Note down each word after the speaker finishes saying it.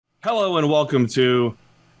Hello and welcome to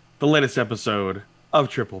the latest episode of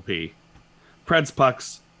Triple P. Preds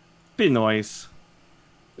Pucks, Noise.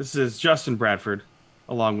 This is Justin Bradford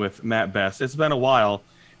along with Matt Best. It's been a while.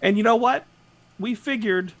 And you know what? We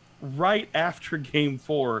figured right after game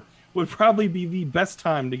four would probably be the best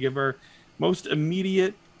time to give our most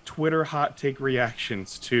immediate Twitter hot take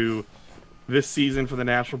reactions to this season for the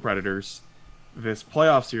Nashville Predators, this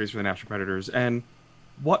playoff series for the Nashville Predators, and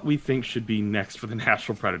what we think should be next for the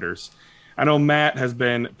Nashville Predators. I know Matt has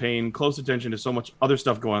been paying close attention to so much other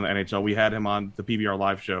stuff going on in the NHL. We had him on the PBR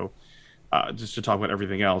live show just to talk about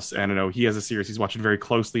everything else. And I know he has a series he's watching very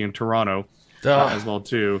closely in Toronto as well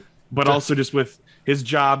too. But also just with his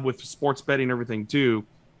job with sports betting and everything too,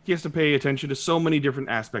 he has to pay attention to so many different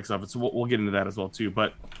aspects of it. So we'll get into that as well too.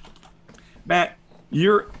 But Matt,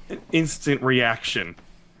 your instant reaction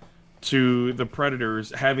to the Predators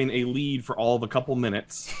having a lead for all of a couple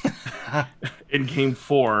minutes in game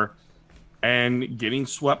four and getting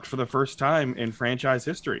swept for the first time in franchise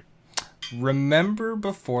history. Remember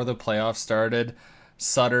before the playoffs started,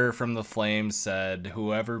 Sutter from the Flames said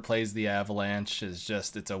whoever plays the Avalanche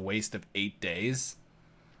it's a waste of 8 days.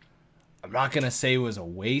 I'm not going to say it was a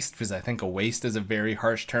waste because I think a waste is a very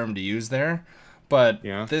harsh term to use there, but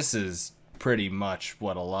This is pretty much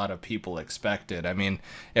what a lot of people expected. I mean,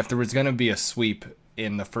 if there was going to be a sweep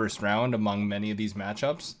in the first round among many of these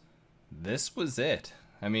matchups, this was it.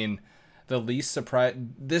 I mean, the least surprise.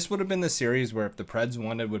 This would have been the series where if the Preds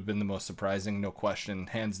won, it would have been the most surprising, no question,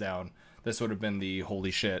 hands down. This would have been the holy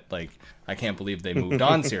shit, like, I can't believe they moved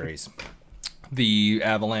on series. The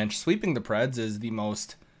Avalanche sweeping the Preds is the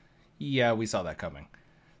most, we saw that coming.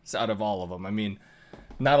 It's out of all of them. I mean,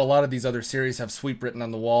 not a lot of these other series have sweep written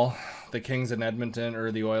on the wall. The Kings in Edmonton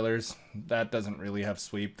or the Oilers, that doesn't really have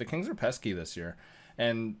sweep. The Kings are pesky this year.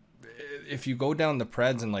 And if you go down the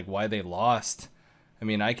Preds and like why they lost, I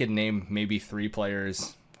mean, I could name maybe 3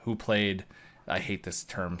 players who played, I hate this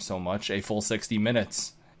term so much, a full 60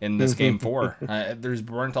 minutes in this game 4. There's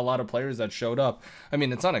weren't a lot of players that showed up. I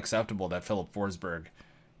mean, it's unacceptable that Philip Forsberg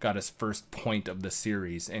got his first point of the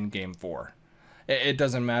series in game 4. It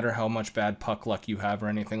doesn't matter how much bad puck luck you have or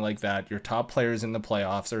anything like that. Your top players in the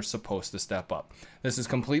playoffs are supposed to step up. This is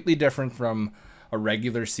completely different from a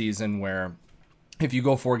regular season where if you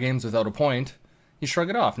go 4 games without a point, you shrug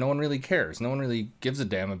it off. No one really cares. No one really gives a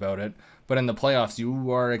damn about it. But in the playoffs,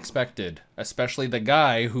 you are expected, especially the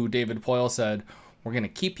guy who David Poile said, we're going to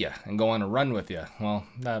keep you and go on a run with you. Well,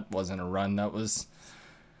 that wasn't a run. That was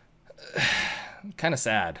kind of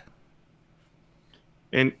sad.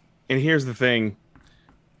 And here's the thing.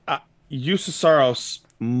 Juuse Saros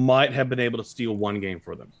might have been able to steal 1 game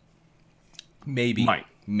for them. Maybe.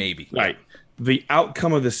 Right. The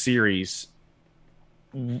outcome of the series,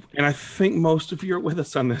 and I think most of you are with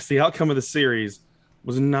us on this, the outcome of the series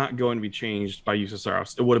was not going to be changed by Juuse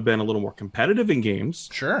Saros. It would have been a little more competitive in games.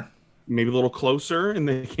 Sure. Maybe a little closer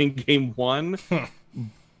in game 1.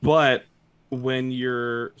 But when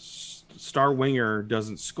your star winger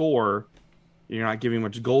doesn't score, you're not giving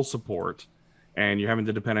much goal support, and you're having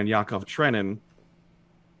to depend on Yakov Trenin,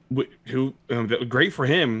 who great for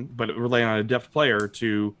him, but relying on a depth player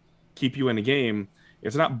to keep you in the game.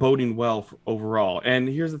 It's not boding well overall. And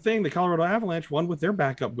here's the thing: the Colorado Avalanche won with their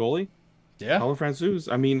backup goalie, Paulo Francouz.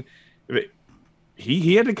 I mean,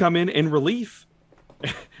 he had to come in relief,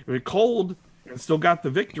 cold, and still got the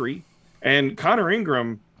victory. And Connor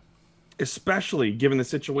Ingram, especially given the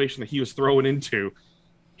situation that he was thrown into,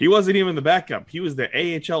 he wasn't even the backup. He was the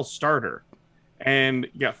AHL starter and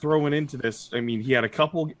got thrown into this. I mean, he had a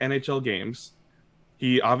couple NHL games.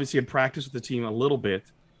 He obviously had practiced with the team a little bit,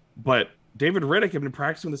 but David Rittich had been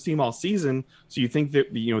practicing with the team all season. So you think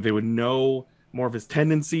that, they would know more of his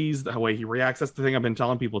tendencies, the way he reacts. That's the thing I've been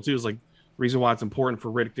telling people too, is like the reason why it's important for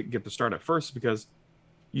Rittich to get the start at first, because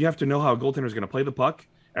you have to know how a goaltender is going to play the puck.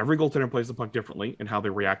 Every goaltender plays the puck differently and how they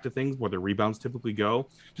react to things, where their rebounds typically go,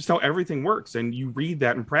 just how everything works. And you read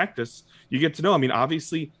that in practice, you get to know. I mean,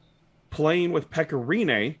 obviously, playing with Pekka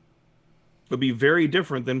Rinne would be very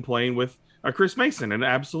different than playing with Chris Mason, and it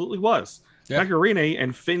absolutely was. Yeah. Pekka Rinne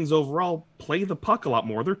and Finns overall play the puck a lot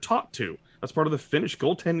more. They're taught to. That's part of the Finnish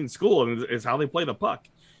goaltending school, and is how they play the puck.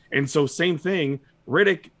 And so, same thing.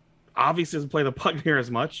 Rittich obviously doesn't play the puck near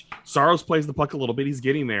as much. Saros plays the puck a little bit. He's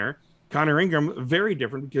getting there. Connor Ingram, very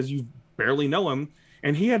different because you barely know him.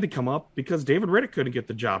 And he had to come up because David Rittich couldn't get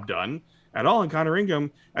the job done at all. And Connor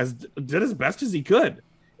Ingram did as best as he could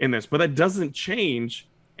in this. But that doesn't change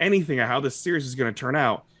anything of how this series is going to turn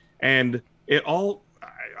out. And it all,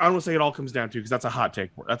 I don't want to say it all comes down to, because that's a hot take.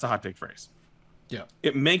 That's a hot take phrase. Yeah.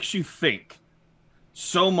 It makes you think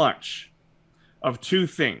so much of 2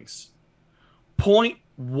 things. Point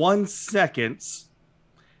 1 seconds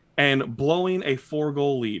and blowing a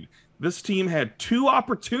 4-goal lead. This team had 2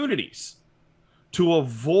 opportunities to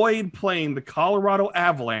avoid playing the Colorado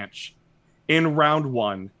Avalanche in round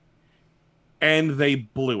 1, and they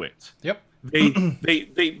blew it. Yep.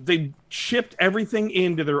 They chipped everything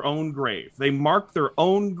into their own grave. They marked their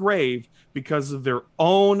own grave because of their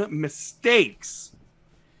own mistakes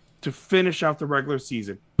to finish out the regular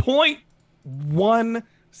season. 0.1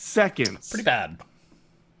 seconds. Pretty bad.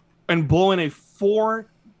 And blowing a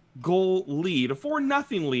 4-goal lead, a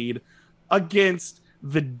 4-0 lead against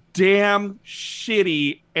the damn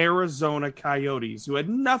shitty Arizona Coyotes, who had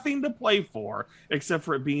nothing to play for except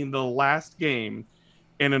for it being the last game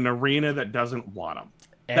in an arena that doesn't want them.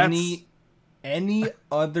 Any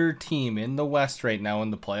other team in the West right now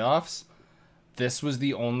in the playoffs, this was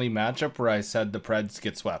the only matchup where I said the Preds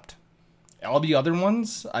get swept. All the other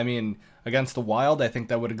ones, I mean, against the Wild, I think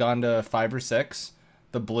that would have gone to 5 or 6.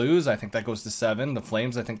 The Blues, I think that goes to 7. The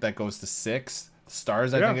Flames, I think that goes to 6. The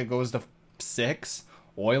Stars, I think it goes to 6.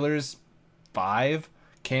 Oilers, 5.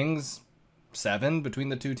 Kings, 7 between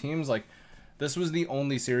the two teams. Like, this was the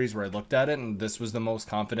only series where I looked at it, and this was the most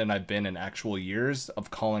confident I've been in actual years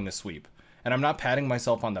of calling a sweep. And I'm not patting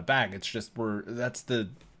myself on the back. It's just that's the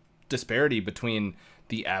disparity between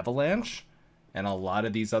the Avalanche and a lot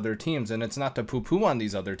of these other teams. And it's not to poo-poo on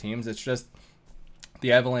these other teams. It's just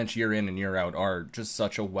the Avalanche year in and year out are just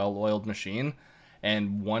such a well-oiled machine.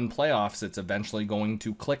 And one playoffs, it's eventually going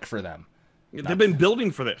to click for them. They've been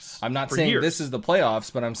building for this. I'm not saying years. This is the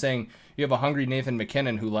playoffs, but I'm saying you have a hungry Nathan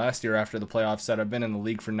MacKinnon who last year after the playoffs said, I've been in the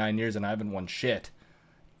league for 9 years and I haven't won shit.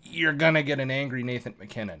 You're going to get an angry Nathan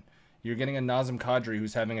MacKinnon. You're getting a Nazem Kadri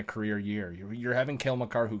who's having a career year. You're having Cale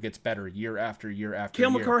Makar who gets better year after year after year.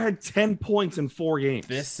 Cale Makar had 10 points in 4 games.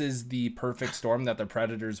 This is the perfect storm that the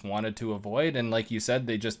Predators wanted to avoid, and like you said,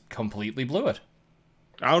 they just completely blew it.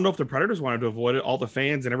 I don't know if the Predators wanted to avoid it. All the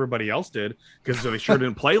fans and everybody else did, because they sure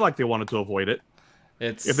didn't play like they wanted to avoid it.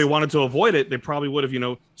 If they wanted to avoid it, they probably would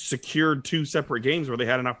have, secured 2 separate games where they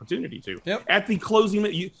had an opportunity to. Yep. At the closing,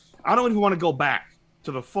 I don't even want to go back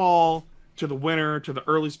to the fall, to the winter, to the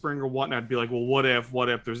early spring or whatnot. Be like, well, what if?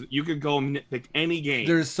 You could go and nitpick any game.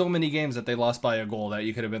 There's so many games that they lost by a goal that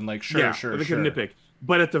you could have been like, sure. They could nitpick.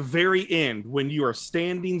 But at the very end, when you are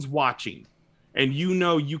standings watching, and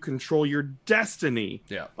you control your destiny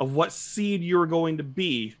of what seed you're going to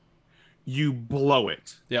be, you blow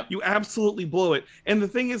it. Yeah. You absolutely blow it. And the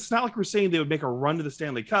thing is, it's not like we're saying they would make a run to the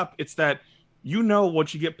Stanley Cup. It's that,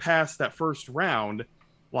 once you get past that first round, a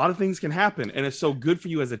lot of things can happen. And it's so good for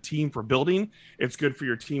you as a team for building. It's good for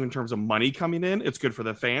your team in terms of money coming in. It's good for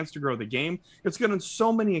the fans to grow the game. It's good on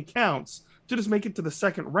so many accounts to just make it to the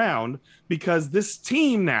second round, because this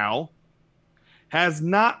team now has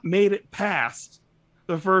not made it past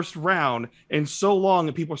the first round in so long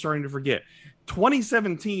that people are starting to forget.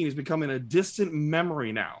 2017 is becoming a distant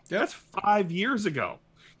memory now. That's 5 years ago.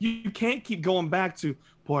 You can't keep going back to,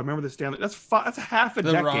 boy, I remember the Stanley. That's half a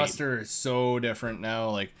decade. The roster is so different now.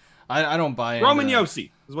 Like, I don't buy into... Roman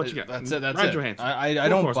Josi is what you got. That's it. Ryan Johansson. I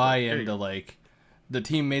don't buy into, like, the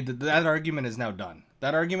team made... that argument is now done.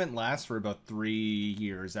 That argument lasts for about 3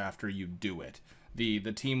 years after you do it. The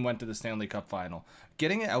team went to the Stanley Cup final.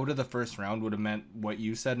 Getting it out of the first round would have meant what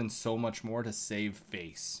you said and so much more to save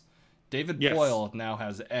face. David Poile now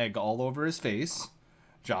has egg all over his face.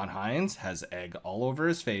 John Hynes has egg all over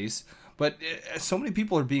his face. But so many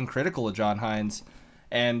people are being critical of John Hynes.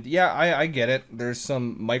 And yeah, I get it. There's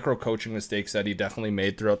some micro coaching mistakes that he definitely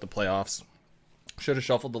made throughout the playoffs. Should have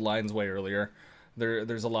shuffled the lines way earlier.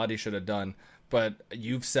 There's a lot he should have done. But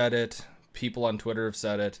you've said it. People on Twitter have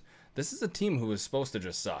said it. This is a team who was supposed to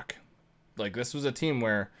just suck. Like, this was a team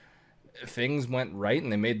where things went right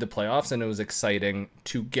and they made the playoffs, and it was exciting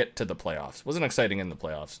to get to the playoffs. It wasn't exciting in the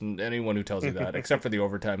playoffs. Anyone who tells you that, except for the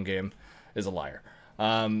overtime game, is a liar.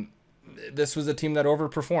 This was a team that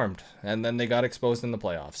overperformed, and then they got exposed in the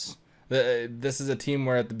playoffs. This is a team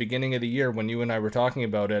where at the beginning of the year, when you and I were talking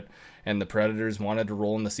about it, and the Predators wanted to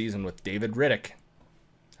roll in the season with David Rittich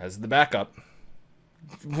as the backup,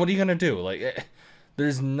 what are you going to do? Like,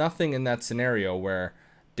 there's nothing in that scenario where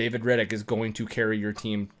David Rittich is going to carry your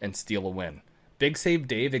team and steal a win. Big Save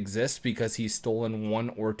Dave exists because he's stolen 1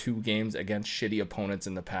 or 2 games against shitty opponents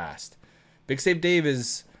in the past. Big Save Dave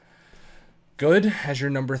is good as your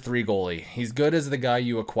number 3 goalie. He's good as the guy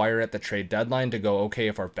you acquire at the trade deadline to go, okay,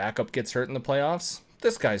 if our backup gets hurt in the playoffs,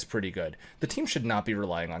 this guy's pretty good. The team should not be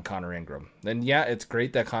relying on Connor Ingram. And yeah, it's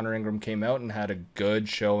great that Connor Ingram came out and had a good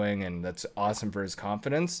showing, and that's awesome for his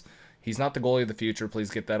confidence. He's not the goalie of the future. Please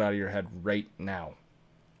get that out of your head right now.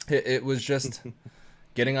 It was just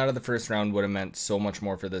Getting out of the first round would have meant so much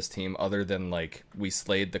more for this team other than, like, we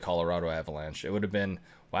slayed the Colorado Avalanche. It would have been,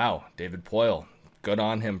 wow, David Poile, good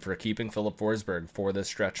on him for keeping Philip Forsberg for this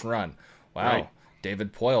stretch run. Wow, right.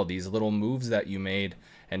 David Poile, these little moves that you made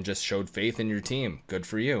and just showed faith in your team. Good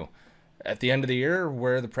for you. At the end of the year,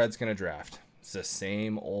 where are the Preds going to draft? It's the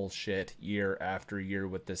same old shit year after year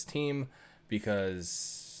with this team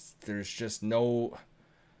because there's just no...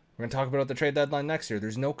 We're going to talk about the trade deadline next year.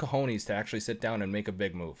 There's no cojones to actually sit down and make a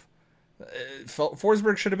big move.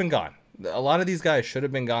 Forsberg should have been gone. A lot of these guys should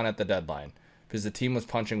have been gone at the deadline because the team was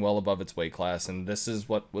punching well above its weight class, and this is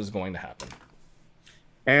what was going to happen.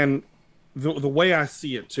 And the way I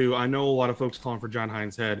see it, too, I know a lot of folks calling for John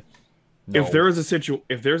Hines' head. No. If there's a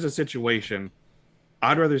situation,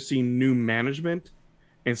 I'd rather see new management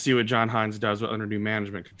and see what John Hines does under new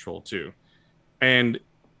management control, too. And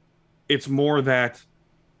it's more that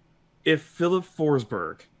if Philip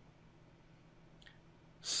Forsberg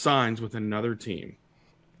signs with another team,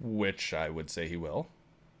 which I would say he will,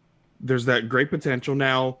 there's that great potential.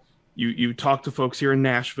 Now, you talk to folks here in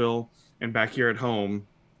Nashville and back here at home,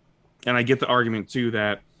 and I get the argument, too,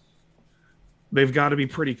 that they've got to be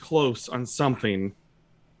pretty close on something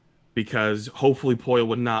because hopefully Poile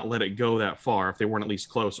would not let it go that far if they weren't at least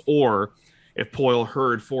close. Or if Poile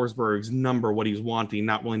heard Forsberg's number, what he's wanting,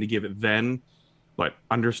 not willing to give it then, but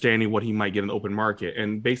understanding what he might get in the open market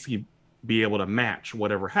and basically be able to match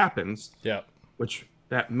whatever happens. Yeah. Which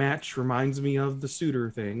that match reminds me of the Suter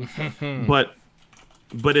thing. but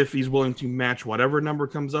if he's willing to match whatever number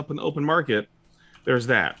comes up in the open market, there's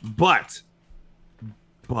that. But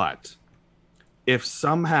if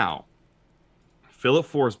somehow Philip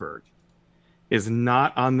Forsberg is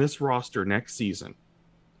not on this roster next season,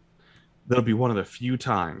 that'll be one of the few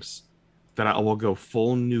times that I will go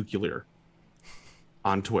full nuclear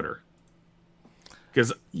on Twitter.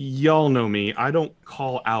 Because y'all know me, I don't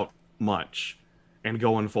call out much and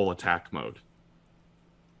go in full attack mode.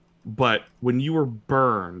 But when you were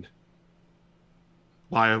burned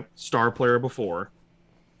by a star player before,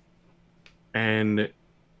 and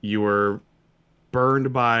you were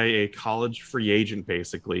burned by a college free agent,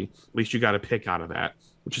 basically, at least you got a pick out of that,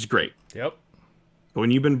 which is great. Yep. But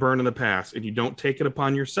when you've been burned in the past and you don't take it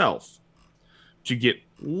upon yourself to get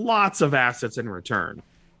lots of assets in return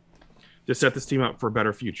to set this team up for a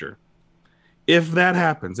better future, if that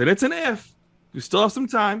happens, and it's an if, you still have some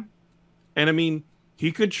time. And I mean,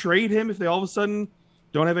 he could trade him if they all of a sudden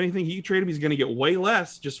don't have anything. He could trade him. He's going to get way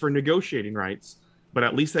less just for negotiating rights. But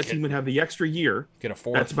at least that team would have the extra year. Get a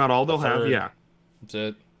fourth. That's about all they'll have. Yeah. That's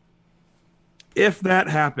it. If that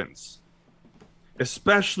happens,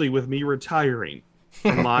 especially with me retiring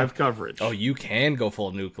from live coverage. Oh, you can go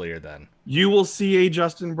full nuclear then. You will see a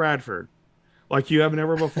Justin Bradford like you have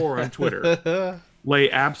never before on Twitter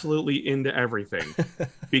lay absolutely into everything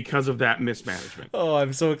because of that mismanagement. Oh,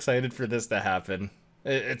 I'm so excited for this to happen.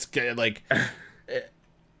 It's like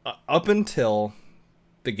up until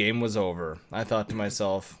the game was over, I thought to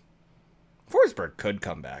myself, Forsberg could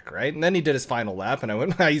come back, right? And then he did his final lap, and I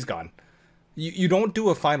went, he's gone. You don't do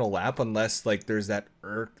a final lap unless like there's that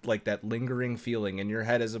that lingering feeling in your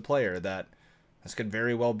head as a player that this could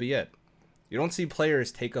very well be it. You don't see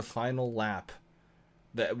players take a final lap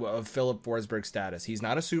of Philip Forsberg's status. He's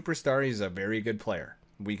not a superstar. He's a very good player.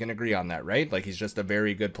 We can agree on that, right? Like, he's just a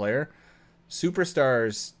very good player.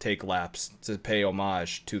 Superstars take laps to pay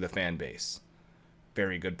homage to the fan base.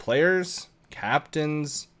 Very good players,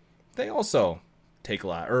 captains, they also take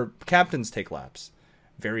laps, or captains take laps.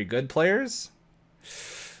 Very good players,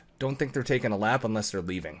 don't think they're taking a lap unless they're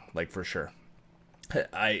leaving, like, for sure.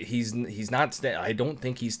 He's not staying. I don't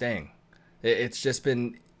think he's staying. It's just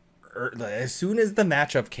been, as soon as the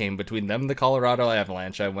matchup came between them and the Colorado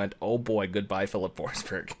Avalanche, I went, oh boy, goodbye Philip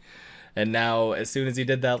Forsberg. And now, as soon as he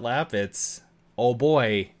did that lap, it's, oh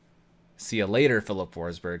boy, see you later, Philip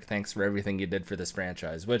Forsberg. Thanks for everything you did for this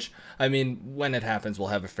franchise. Which, I mean, when it happens, we'll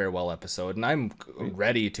have a farewell episode, and I'm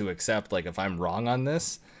ready to accept, like, if I'm wrong on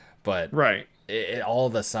this, but right, all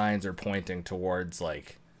the signs are pointing towards,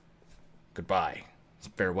 like, goodbye,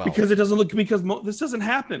 farewell. Because it doesn't look, because this doesn't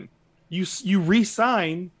happen. You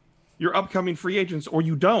re-sign your upcoming free agents, or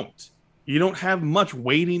you don't. You don't have much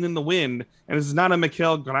waiting in the wind, and it's not a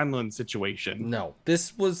Mikael Granlund situation. No,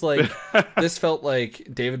 this was like, this felt like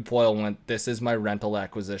David Poile went, this is my rental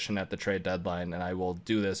acquisition at the trade deadline, and I will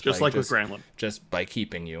do this just like with Granlund. Just by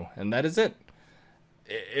keeping you, and that is it.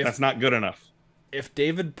 That's not good enough. If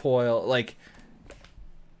David Poile, like,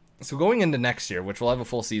 so going into next year, which we'll have a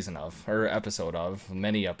full season of, or episode of,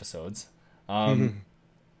 many episodes,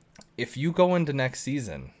 if you go into next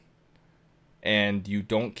season and you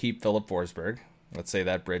don't keep Philip Forsberg, let's say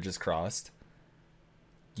that bridge is crossed,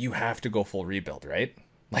 you have to go full rebuild, right?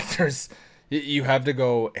 Like you have to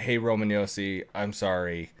go, hey, Roman Yossi, I'm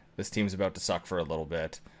sorry. This team's about to suck for a little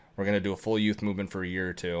bit. We're going to do a full youth movement for a year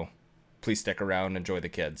or two. Please stick around, enjoy the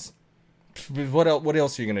kids. What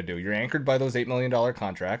else are you going to do? You're anchored by those $8 million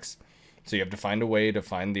contracts. So you have to find a way to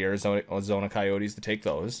find the Arizona Coyotes to take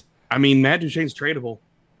those. I mean, Matt Duchene's tradable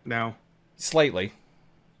now. Slightly.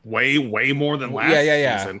 Way more than last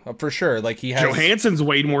season. For sure. Like he has Johansson's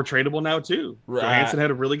way more tradable now too. Johansson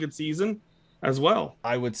had a really good season as well.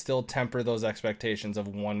 I would still temper those expectations of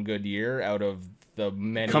one good year out of the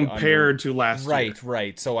many compared to last year.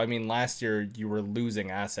 Right. So I mean, last year you were losing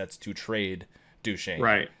assets to trade Duchene.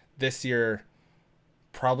 Right. This year,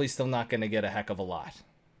 probably still not going to get a heck of a lot.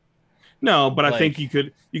 No, but I think you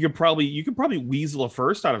could probably weasel a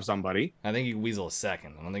first out of somebody. I think you could weasel a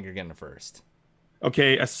second. I don't think you're getting a first.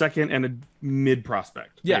 Okay, a second and a mid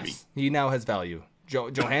prospect. Yes, maybe. He now has value.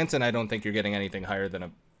 Johansson, I don't think you're getting anything higher than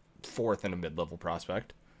a fourth and a mid-level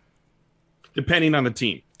prospect. Depending on the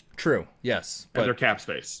team. True, yes. But their cap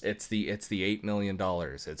space. It's the $8 million.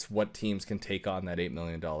 It's what teams can take on that $8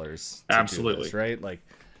 million. Absolutely. This, right? Like,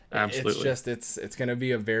 absolutely. It's going to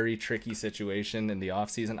be a very tricky situation in the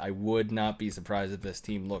offseason. I would not be surprised if this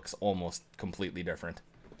team looks almost completely different.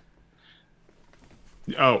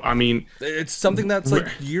 Oh, I mean, it's something that's like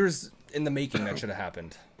years in the making that should have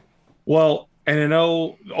happened. Well, and I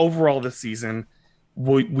know overall this season,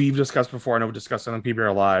 we've discussed before, I know we discussed it on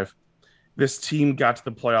PBR Live, this team got to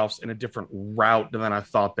the playoffs in a different route than I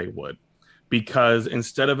thought they would. Because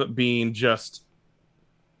instead of it being just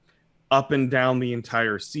up and down the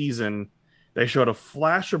entire season, they showed a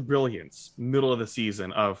flash of brilliance middle of the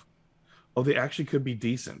season of, oh, they actually could be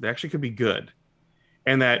decent. They actually could be good.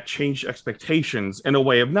 And that changed expectations in a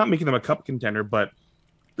way of not making them a cup contender, but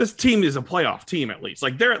this team is a playoff team at least.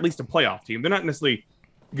 Like, they're at least a playoff team. They're not necessarily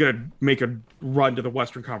going to make a run to the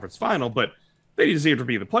Western Conference Final, but they deserve to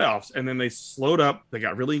be in the playoffs. And then they slowed up. They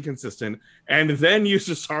got really inconsistent. And then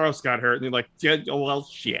Justus Saros got hurt. And they're like, yeah, well,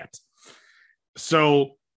 shit.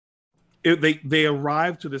 So they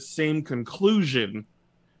arrived to the same conclusion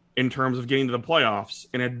in terms of getting to the playoffs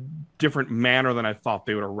in a different manner than I thought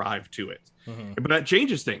they would arrive to it. Mm-hmm. But that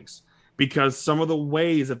changes things because some of the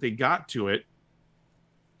ways that they got to it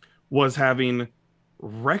was having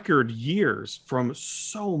record years from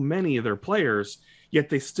so many of their players, yet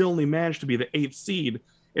they still only managed to be the 8th seed.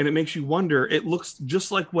 And it makes you wonder, it looks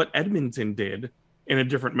just like what Edmonton did in a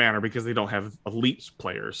different manner because they don't have elite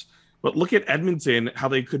players. But look at Edmonton, how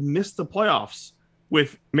they could miss the playoffs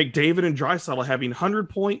with McDavid and Draisaitl having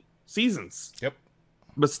 100-point seasons. Yep.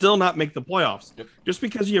 But still not make the playoffs. Yep. Just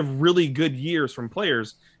because you have really good years from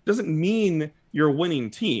players doesn't mean you're a winning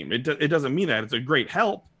team. It doesn't mean that. It's a great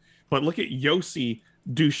help. But look at Yossi,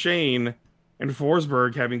 Duchene, and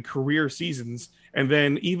Forsberg having career seasons. And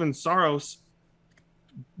then even Saros,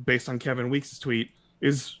 based on Kevin Weeks' tweet,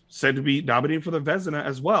 is said to be nominated for the Vezina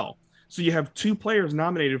as well. So you have 2 players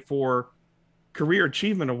nominated for career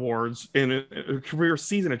achievement awards and career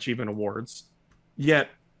season achievement awards, yet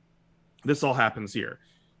this all happens here.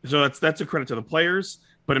 So that's a credit to the players,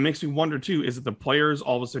 but it makes me wonder too, is it the players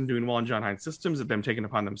all of a sudden doing well in John Hynes systems, that them taking it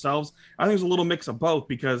upon themselves? I think there's a little mix of both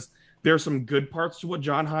because there's some good parts to what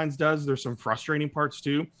John Hynes does. There's some frustrating parts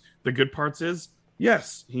too. The good parts is,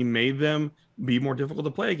 yes, he made them be more difficult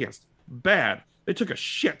to play against. Bad. They took a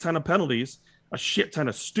shit ton of penalties, a shit ton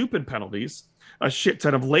of stupid penalties, a shit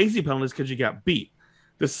ton of lazy penalties because you got beat.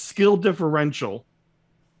 The skill differential,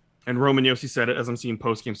 and Roman Yossi said it as I'm seeing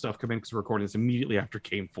post-game stuff come in because we're recording this immediately after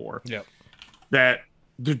Game 4. Yep. That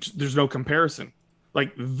there's no comparison.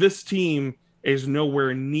 Like, this team is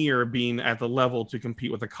nowhere near being at the level to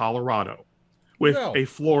compete with a Colorado, with a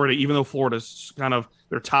Florida, even though Florida's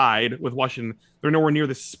they're tied with Washington. They're nowhere near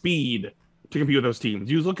the speed to compete with those teams.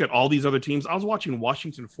 You look at all these other teams. I was watching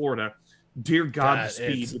Washington, Florida. Dear God, the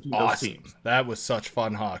speed between those teams. That was such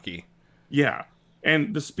fun hockey. Yeah.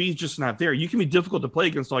 And the speed's just not there. You can be difficult to play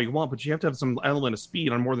against all you want, but you have to have some element of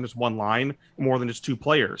speed on more than just one line, more than just 2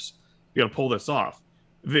 players. You got to pull this off.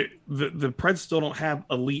 The Preds still don't have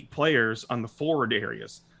elite players on the forward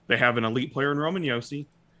areas. They have an elite player in Roman Yossi,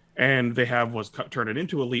 and they have turned it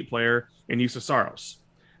into elite player in Justus Saros.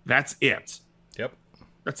 That's it. Yep.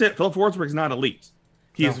 That's it. Philip Forsberg's not elite.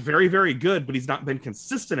 He is very, very good, but he's not been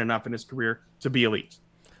consistent enough in his career to be elite.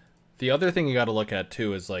 The other thing you got to look at,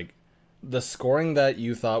 too, is like the scoring that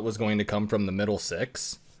you thought was going to come from the middle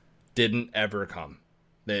 6 didn't ever come.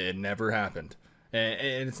 It never happened.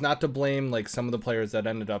 And it's not to blame like some of the players that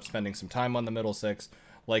ended up spending some time on the middle 6,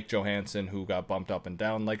 like Johansson, who got bumped up and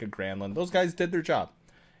down, like a Granlund. Those guys did their job.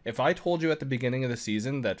 If I told you at the beginning of the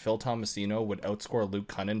season that Phil Tomasino would outscore Luke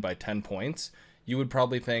Cunnin by 10 points, you would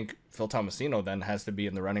probably think Phil Tomasino then has to be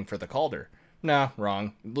in the running for the Calder. Nah,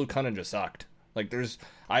 wrong. Luke Cunnin just sucked. Like,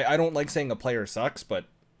 I don't like saying a player sucks, but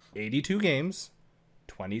 82 games,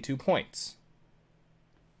 22 points.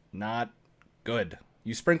 Not good.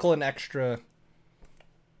 You sprinkle an extra,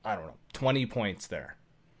 I don't know, 20 points there.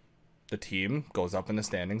 The team goes up in the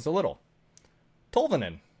standings a little.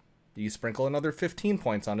 Tolvanen, you sprinkle another 15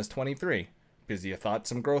 points on his 23 because you thought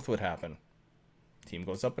some growth would happen. Team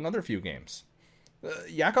goes up another few games.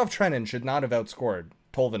 Yakov Trenin should not have outscored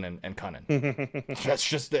Tolvanen and Cunnin. That's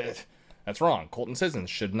just it. That's wrong. Colton Sissons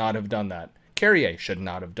should not have done that. Carrier should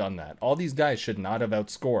not have done that. All these guys should not have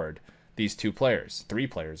outscored these two players. Three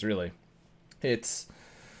players, really. It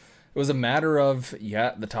was a matter of,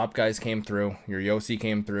 the top guys came through. Your Yossi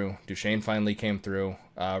came through. Duchesne finally came through.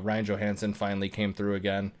 Ryan Johansson finally came through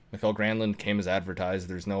again. Mikael Granlund came as advertised.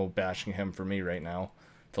 There's no bashing him for me right now.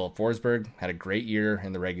 Philip Forsberg had a great year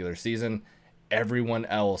in the regular season. Everyone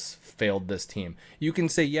else failed this team. You can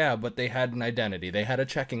say, but they had an identity. They had a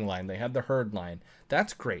checking line. They had the herd line.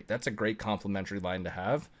 That's great. That's a great complementary line to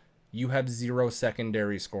have. You have zero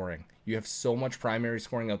secondary scoring. You have so much primary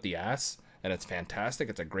scoring out the ass, and it's fantastic.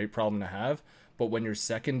 It's a great problem to have. But when your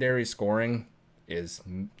secondary scoring is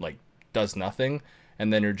does nothing,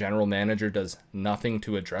 and then your general manager does nothing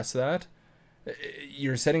to address that,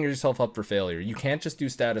 you're setting yourself up for failure. You can't just do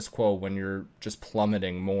status quo when you're just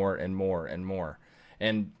plummeting more and more and more.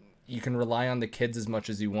 And you can rely on the kids as much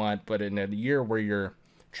as you want, but in a year where you're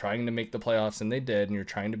trying to make the playoffs, and they did, and you're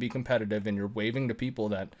trying to be competitive, and you're waving to people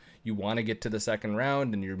that you want to get to the second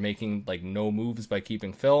round, and you're making no moves by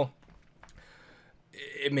keeping Phil,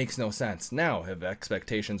 it makes no sense. Now, if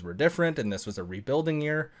expectations were different and this was a rebuilding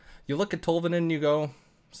year, you look at Tolvanen and you go,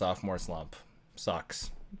 sophomore slump,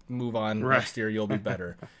 sucks. Move on. Right. Next year you'll be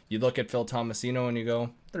better. You look at Phil Tomasino and you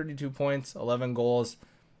go, 32 points, 11 goals,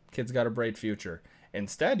 kid's got a bright future.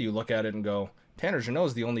 Instead, you look at it and go, Tanner Jeannot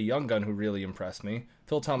is the only young gun who really impressed me.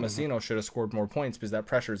 Phil Tomasino should have scored more points because that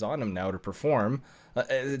pressure's on him now to perform.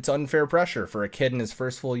 It's unfair pressure for a kid in his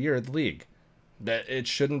first full year of the league. That it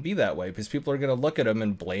shouldn't be that way because people are going to look at him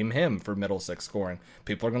and blame him for middle six scoring.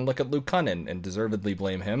 People are going to look at Luke Cunnin and deservedly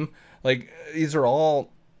blame him. These are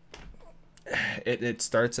all... It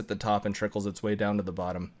starts at the top and trickles its way down to the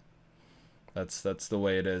bottom. That's the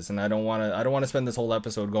way it is, and I don't want to spend this whole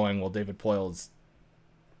episode going, well, David Poyle's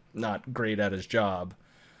not great at his job,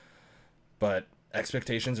 but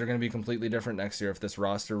expectations are going to be completely different next year if this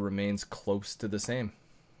roster remains close to the same.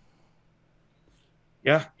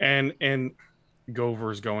 Yeah, and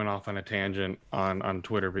Gover's going off on a tangent on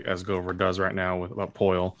Twitter, as Gover does right now about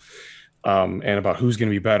Poyle. And about who's going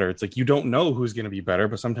to be better. It's you don't know who's going to be better,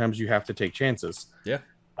 but sometimes you have to take chances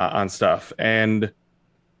on stuff. And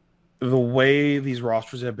the way these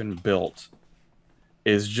rosters have been built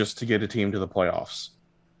is just to get a team to the playoffs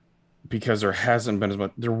because there hasn't been as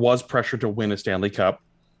much. There was pressure to win a Stanley Cup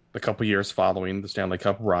the couple years following the Stanley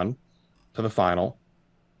Cup run to the final,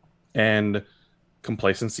 and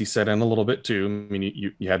complacency set in a little bit too. I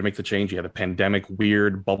mean, you had to make the change. You had a pandemic,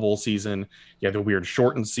 weird bubble season. You had the weird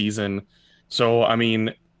shortened season. So, I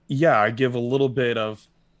mean, I give a little bit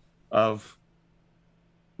of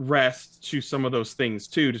rest to some of those things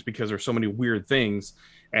too, just because there's so many weird things.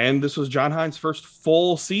 And this was John Hynes' first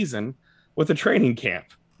full season with a training camp.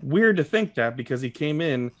 Weird to think that because he came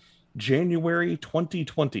in January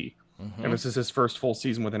 2020, and this is his first full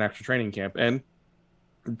season with an extra training camp. And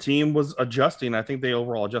the team was adjusting. I think they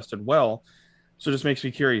overall adjusted well. So it just makes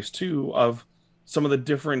me curious, too, of some of the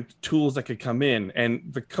different tools that could come in. And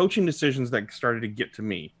the coaching decisions that started to get to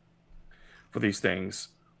me for these things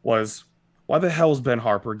was, why the hell is Ben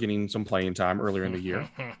Harper getting some playing time earlier in the year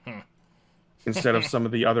instead of some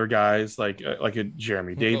of the other guys like a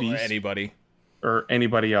Jeremy Davies or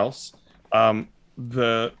anybody else?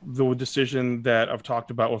 The decision that I've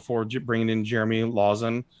talked about before, bringing in Jeremy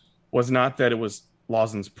Lawson, was not that it was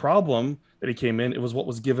Lawson's problem that he came in, it was what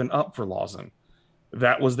was given up for Lawson.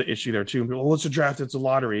 That was the issue there too. Well, it's a draft, it's a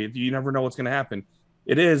lottery, you never know what's going to happen.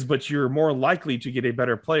 It is, but you're more likely to get a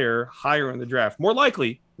better player higher in the draft. More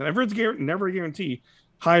likely, never a guarantee,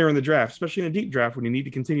 higher in the draft, especially in a deep draft when you need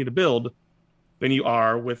to continue to build, than you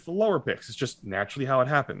are with the lower picks. It's just naturally how it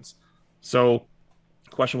happens. So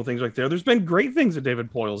questionable things right there. There's been great things that David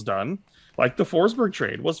Poyle's done, like the Forsberg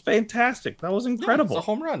trade was fantastic. That was incredible. It's a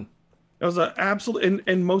home run. It was an absolute,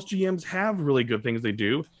 and most GMs have really good things they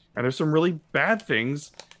do, and there's some really bad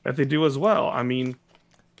things that they do as well. I mean,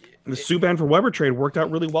 the Subban for Weber trade worked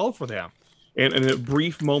out really well for them. And in a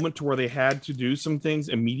brief moment to where they had to do some things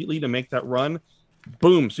immediately to make that run,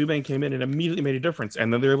 boom, Subban came in and immediately made a difference.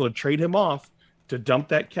 And then they're able to trade him off to dump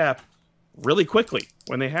that cap really quickly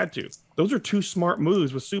when they had to. Those are two smart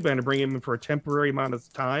moves with Subban to bring him in for a temporary amount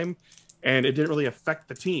of time, and it didn't really affect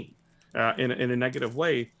the team in a negative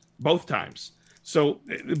way both times. So,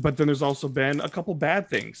 but then there's also been a couple bad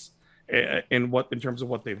things in terms of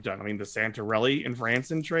what they've done. I mean, the Santorelli and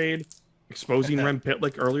Franson trade, exposing Rem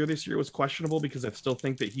Pitlick earlier this year was questionable because I still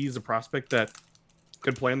think that he's a prospect that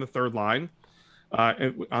could play on the third line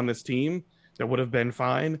on this team. That would have been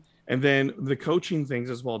fine. And then the coaching things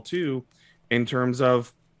as well too, in terms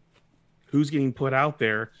of who's getting put out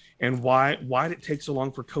there and why did it take so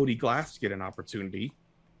long for Cody Glass to get an opportunity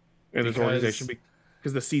in this organization?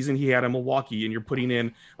 Because the season he had in Milwaukee, and you're putting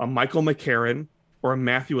in a Michael McCarron or a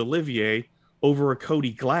Matthew Olivier over a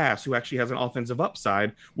Cody Glass who actually has an offensive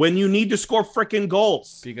upside when you need to score freaking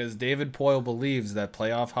goals. Because David Poile believes that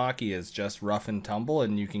playoff hockey is just rough and tumble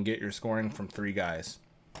and you can get your scoring from 3 guys.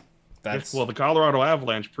 Well, the Colorado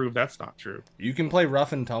Avalanche proved that's not true. You can play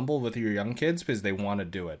rough and tumble with your young kids because they want to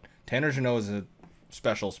do it. Tanner Jeannot is a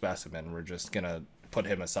special specimen. We're just going to put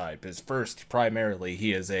him aside because first, primarily,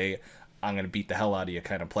 he is I'm going to beat the hell out of you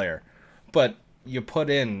kind of player. But you put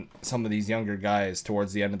in some of these younger guys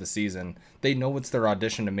towards the end of the season, they know it's their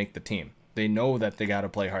audition to make the team. They know that they got to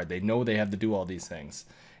play hard. They know they have to do all these things.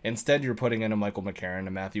 Instead, you're putting in a Michael McCarron,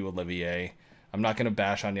 a Matthew Olivier. I'm not going to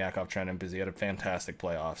bash on Yakov Trenin because he had a fantastic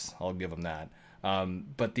playoffs. I'll give him that.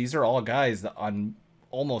 But these are all guys that on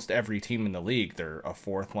almost every team in the league, they're a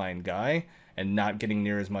fourth-line guy and not getting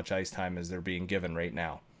near as much ice time as they're being given right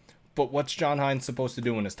now. But what's John Hynes supposed to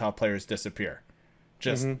do when his top players disappear?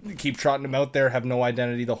 Just keep trotting him out there, have no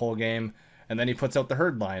identity the whole game, and then he puts out the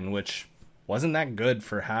Herd line, which wasn't that good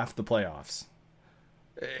for half the playoffs.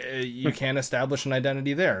 You can't establish an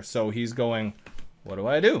identity there. So he's going, what do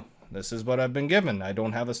I do? This is what I've been given. I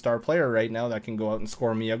don't have a star player right now that can go out and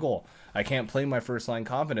score me a goal. I can't play my first line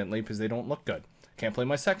confidently because they don't look good. Can't play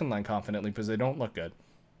my second line confidently because they don't look good.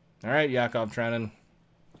 All right, Yakov Trenin.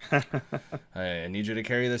 I need you to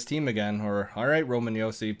carry this team again. Or, all right, Roman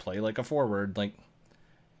Josi, play like a forward. Like,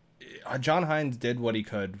 John Hynes did what he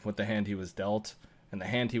could with the hand he was dealt, and the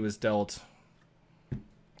hand he was dealt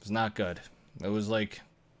was not good. It was like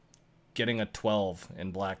getting a 12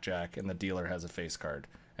 in blackjack and the dealer has a face card.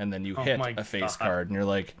 And then you hit a face card, and you're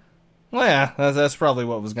like, well, yeah, that's probably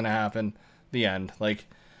what was going to happen. The end. Like,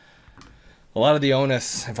 a lot of the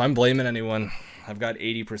onus, if I'm blaming anyone, I've got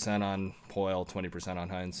 80% on Poile, 20% on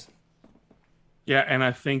Hynes. Yeah, and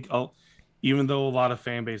I think even though a lot of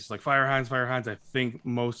fan bases like Fire Hynes, I think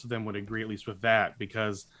most of them would agree at least with that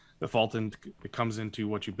because the fault it comes into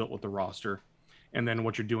what you built with the roster and then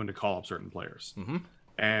what you're doing to call up certain players. Mm-hmm.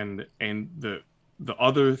 And the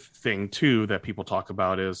other thing, too, that people talk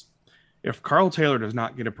about is if Carl Taylor does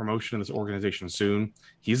not get a promotion in this organization soon,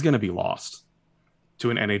 he's going to be lost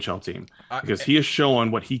to an NHL team because he is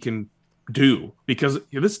showing what he can do. Because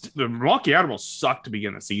the Milwaukee Admirals sucked to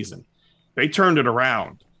begin the season. They turned it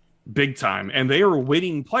around big time, and they are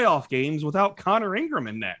winning playoff games without Connor Ingram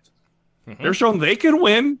in net. Mm-hmm. They're showing they can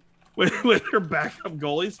win with their backup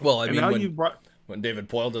goalies. Well, I mean, when David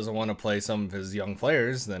Poile doesn't want to play some of his young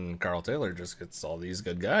players, then Carl Taylor just gets all these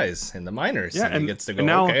good guys in the minors. Yeah, and he gets to go,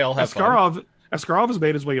 now, okay, I'll have fun. Askarov has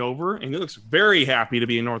made his way over, and he looks very happy to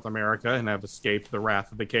be in North America and have escaped the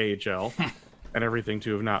wrath of the KHL and everything,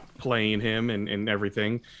 to have not playing him and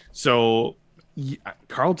everything. So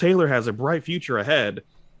Carl Taylor has a bright future ahead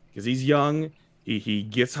because he's young. He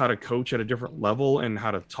gets how to coach at a different level and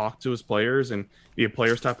how to talk to his players and be a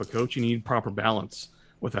player's type of coach. You need proper balance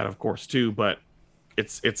with that, of course, too. But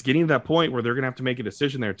it's getting to that point where they're going to have to make a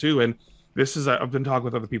decision there too. And this is, I've been talking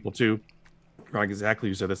with other people too, like exactly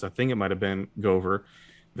who said this. I think it might've been Gover,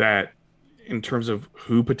 that in terms of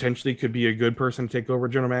who potentially could be a good person to take over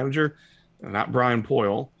general manager, not Brian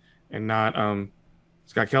Poile and not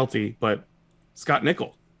Scott Kelty, but Scott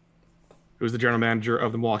Nickel, who's the general manager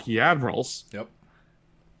of the Milwaukee Admirals. Yep.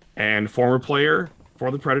 And former player for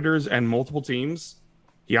the Predators and multiple teams.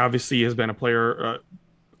 He obviously has been a player,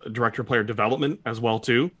 director of player development as well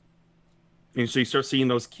too, and so you start seeing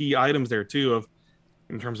those key items there too of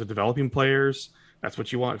in terms of developing players. That's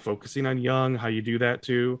what you want, focusing on young, how you do that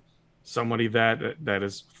too. Somebody that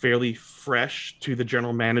is fairly fresh to the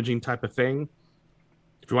general managing type of thing.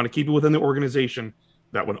 If you want to keep it within the organization,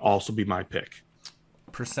 that would also be my pick.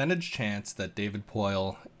 Percentage chance that David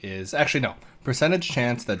Poile is percentage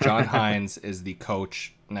chance that John Hynes is the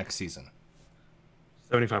coach next season.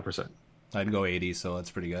 75%. I'd go 80, so that's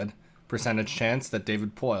pretty good. Percentage chance that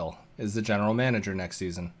David Poile is the general manager next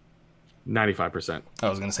season. 95%. I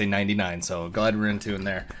was going to say 99, so glad we're in tune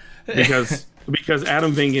there. because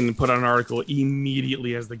Adam Vingan put out an article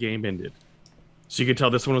immediately as the game ended. So you could tell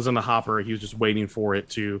this one was in the hopper. He was just waiting for it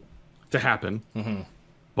to to happen. Mm-hmm.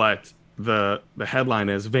 But the headline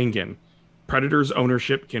is Vingen. Predators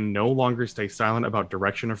ownership can no longer stay silent about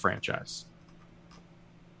direction of franchise.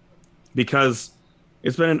 Because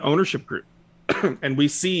it's been an ownership group. And we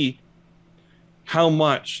see how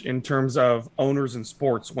much in terms of owners in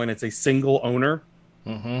sports when it's a single owner,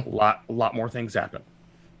 Mm-hmm. a lot more things happen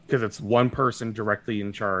because it's one person directly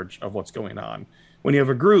in charge of what's going on. When you have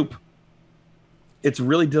a group, it's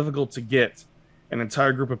really difficult to get an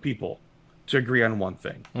entire group of people to agree on one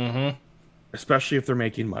thing, Mm-hmm. especially if they're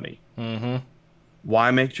making money. Mm-hmm. Why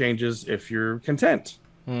make changes if you're content?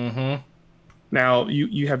 Mm-hmm. Now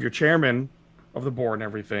you have your chairman of the board and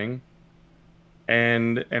everything,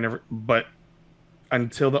 but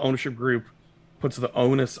until the ownership group puts the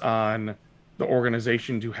onus on the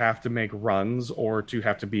organization to have to make runs or to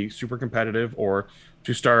have to be super competitive or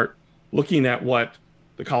to start looking at what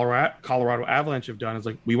the Colorado Avalanche have done is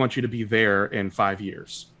like, we want you to be there in 5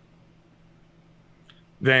 years.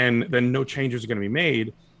 Then no changes are going to be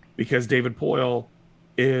made because David Poile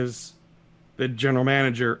is the general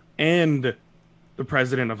manager and the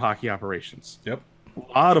president of hockey operations. Yep.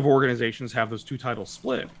 A lot of organizations have those two titles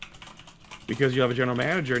split because you have a general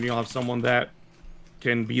manager and you'll have someone that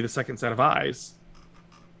can be the second set of eyes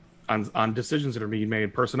on decisions that are being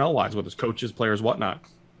made personnel wise, whether it's coaches, players, whatnot.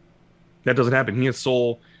 That doesn't happen. He has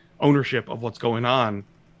sole ownership of what's going on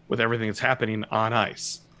with everything that's happening on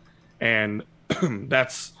ice. And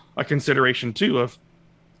that's a consideration too of,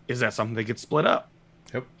 is that something that gets split up?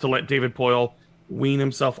 Yep. To let David Poile wean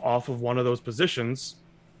himself off of one of those positions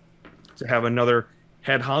to have another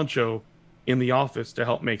head honcho in the office to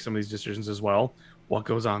help make some of these decisions as well. What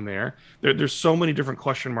goes on there's so many different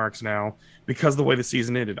question marks now because of the way the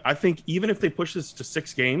season ended. I think even if they push this to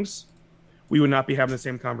 6 games, we would not be having the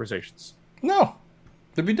same conversations. No,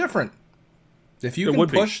 it'd be different. If you can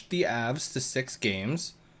push the Avs to 6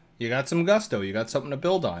 games, you got some gusto. You got something to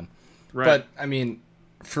build on. Right. But, I mean,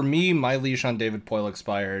 for me, my leash on David Poile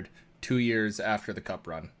expired 2 years after the Cup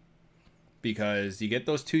run. Because you get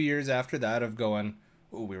those 2 years after that of going,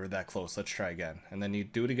 ooh, we were that close, let's try again. And then you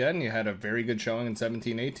do it again, you had a very good showing in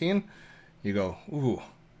 17-18. You go, ooh,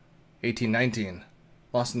 18-19,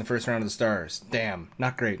 lost in the first round of the Stars. Damn,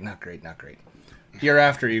 not great. Year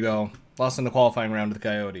after, you go, lost in the qualifying round to the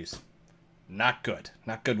Coyotes. Not good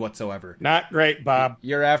whatsoever. Not great, Bob.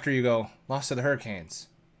 Year after, you go, lost to the Hurricanes.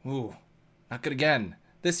 Ooh, not good again.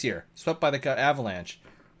 This year, swept by the Avalanche.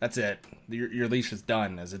 That's it. Your leash is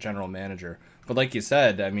done as a general manager. But like you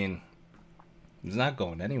said, I mean, it's not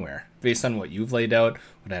going anywhere. Based on what you've laid out,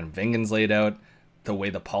 what Adam Vingen's laid out, the way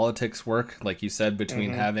the politics work, like you said,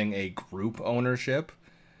 between having a group ownership,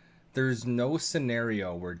 there's no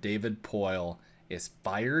scenario where David Poile is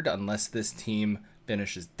fired unless this team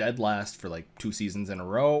finishes dead last for like 2 seasons in a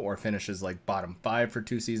row or finishes like bottom 5 for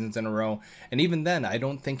 2 seasons in a row. And even then, I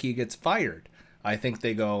don't think he gets fired. I think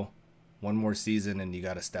they go, one more season and you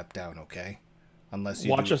got to step down, okay? Unless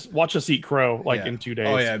you watch us eat crow in 2 days.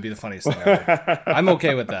 Oh yeah, it'd be the funniest thing ever. I'm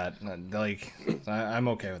okay with that. I'm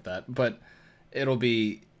okay with that. But it'll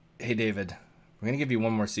be, hey David, we're gonna give you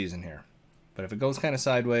one more season here, but if it goes kind of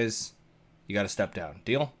sideways, you got to step down.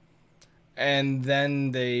 Deal? And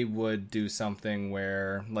then they would do something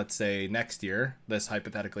where, let's say next year, this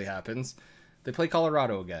hypothetically happens, they play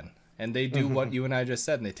Colorado again, and they do what you and I just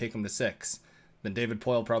said, and they take them to 6. Then David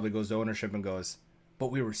Poile probably goes to ownership and goes, but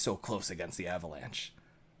we were so close against the Avalanche.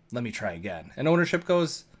 Let me try again. And ownership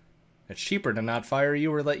goes, it's cheaper to not fire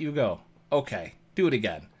you or let you go. Okay, do it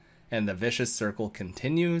again. And the vicious circle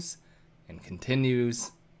continues and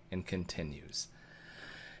continues and continues.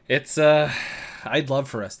 It's, I'd love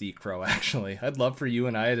for us to eat crow, actually. I'd love for you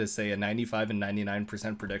and I to say a 95 and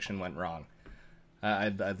 99% prediction went wrong.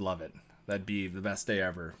 I'd love it. That'd be the best day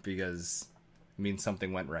ever because it means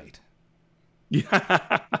something went right.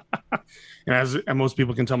 Yeah. And most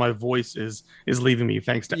people can tell, my voice is leaving me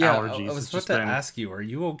thanks to allergies. I was about to ask you, are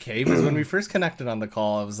you okay? Because when we first connected on the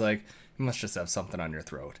call, I was like, you must just have something on your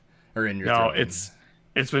throat or in your throat. No,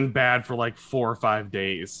 it's been bad for like 4 or 5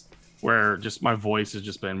 days where just my voice has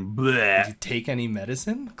just been bleh. Did you take any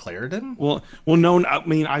medicine? Claritin? Well, no, I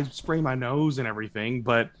mean, I spray my nose and everything,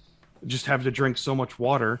 but just have to drink so much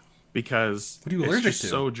water because what are you allergic to?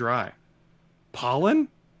 So dry. Pollen?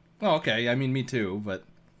 Oh, okay. I mean, me too, but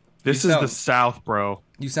this is the South, bro.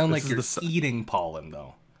 You sound like you're eating pollen,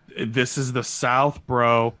 though. This is the South,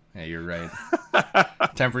 bro. Yeah, you're right.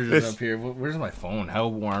 Temperatures up here. Where's my phone? How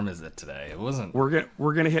warm is it today? It wasn't.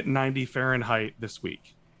 We're gonna hit 90 Fahrenheit this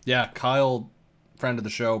week. Yeah, Kyle, friend of the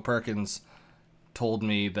show, Perkins, told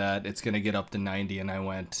me that it's gonna get up to 90, and I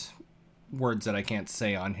went, words that I can't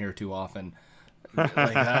say on here too often.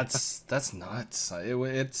 like that's nuts.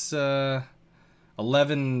 It's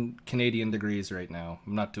 11 Canadian degrees right now.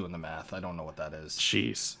 I'm not doing the math. I don't know what that is.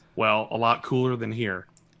 Jeez. Well, a lot cooler than here.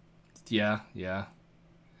 Yeah.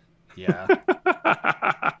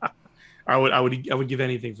 I would give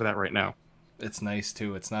anything for that right now. It's nice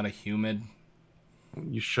too. It's not a humid.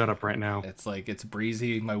 You shut up right now. It's like it's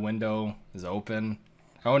breezy. My window is open.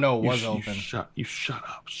 Oh no, it was open. You shut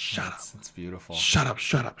up. Shut up. It's beautiful. Shut up.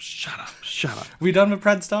 We done with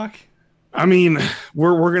Preds talk? I mean,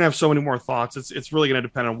 we're gonna have so many more thoughts. It's really gonna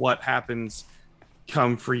depend on what happens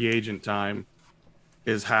come free agent time,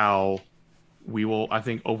 is how we will, I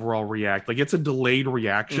think, overall react. Like, it's a delayed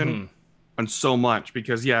reaction on so much,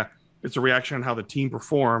 because it's a reaction on how the team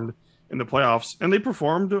performed in the playoffs, and they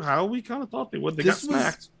performed how we kind of thought they would. They got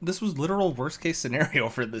smacked. This was literal worst case scenario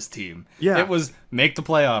for this team. Yeah, it was make the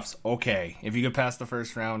playoffs. Okay, if you get past the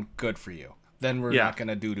first round, good for you. Then we're not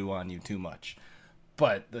gonna doo-doo on you too much.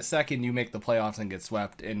 But the second you make the playoffs and get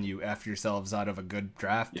swept, and you F yourselves out of a good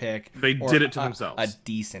draft pick, they did it to themselves. A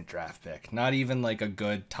decent draft pick, not even like a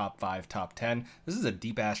good top 5, top 10. This is a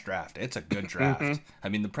deep ass draft. It's a good draft. I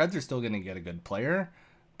mean, the Preds are still going to get a good player,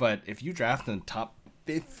 but if you draft in the top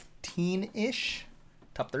 15-ish,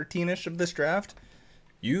 top 13-ish of this draft,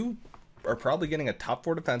 you are probably getting a top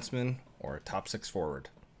 4 defenseman or a top 6 forward.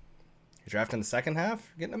 You draft in the second half,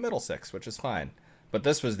 you're getting a middle 6, which is fine. But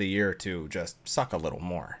this was the year to just suck a little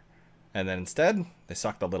more. And then instead, they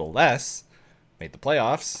sucked a little less, made the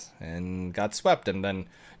playoffs, and got swept. And then, did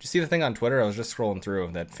you see the thing on Twitter? I was just scrolling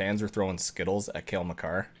through that fans were throwing Skittles at Cale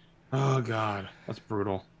Makar. Oh, God. That's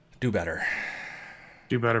brutal. Do better.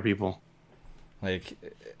 Do better, people. Like,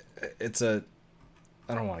 it's a...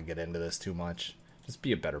 I don't want to get into this too much. Just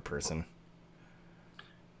be a better person.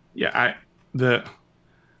 Yeah,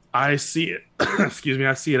 I see it. Excuse me.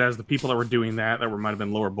 I see it as the people that were doing that might have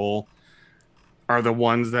been lower bowl, are the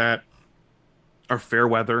ones that are fair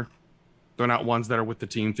weather. They're not ones that are with the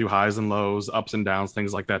team through highs and lows, ups and downs,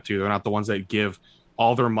 things like that too. They're not the ones that give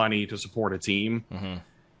all their money to support a team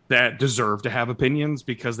that deserve to have opinions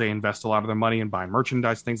because they invest a lot of their money in buying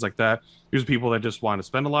merchandise, things like that. These are people that just want to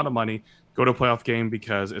spend a lot of money, go to a playoff game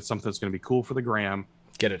because it's something that's going to be cool for the gram.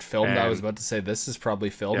 Get it filmed. I was about to say, this is probably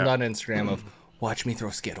filmed on Instagram of... Watch me throw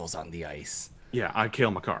Skittles on the ice. Yeah, I Cale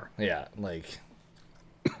Makar. Yeah, like,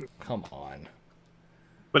 come on.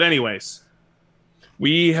 But anyways,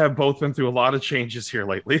 we have both been through a lot of changes here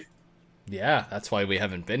lately. Yeah, that's why we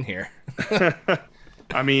haven't been here.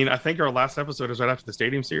 I mean, I think our last episode was right after the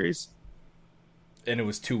Stadium Series. And it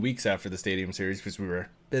was 2 weeks after the Stadium Series because we were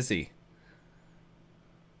busy.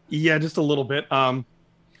 Yeah, just a little bit.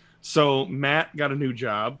 So Matt got a new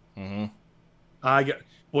job.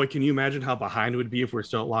 Boy, can you imagine how behind it would be if we're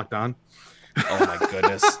still locked on? Oh my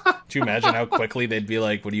goodness. Do you imagine how quickly they'd be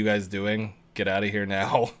like, what are you guys doing? Get out of here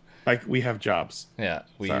now. Like, we have jobs. Yeah,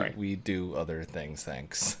 we do other things,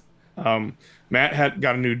 thanks. Matt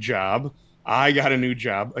got a new job. I got a new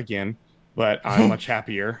job again, but I'm much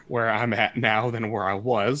happier where I'm at now than where I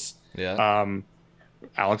was. Yeah.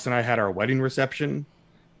 Alex and I had our wedding reception.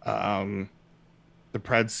 The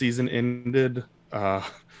Preds season ended.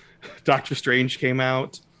 Doctor Strange came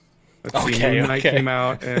out. Moon Knight came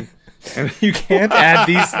out, and you can't add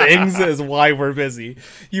these things as why we're busy.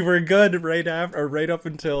 You were good right after, or right up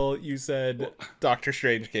until you said Doctor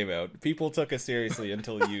Strange came out. People took us seriously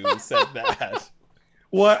until you said that.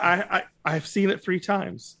 What? I've seen it 3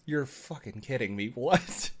 times. You're fucking kidding me.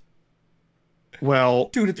 What? Well,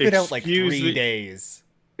 dude, it's been out like 3 days.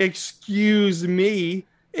 Excuse me.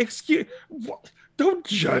 What? Don't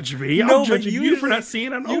judge me. I'm judging you for not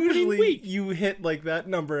seeing an opening week. You hit like that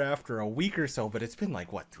number after a week or so, but it's been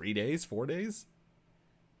like, what, 3 days, 4 days?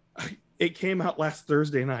 It came out last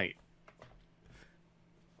Thursday night.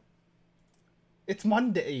 It's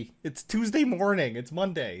Monday. It's Tuesday morning. It's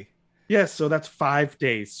Monday. Yes, so that's 5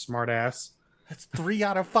 days, smartass. That's 3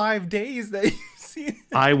 out of 5 days that you've seen it.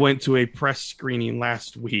 I went to a press screening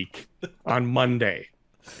last week on Monday.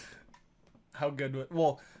 How good?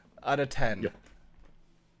 Well, out of 10. Yeah.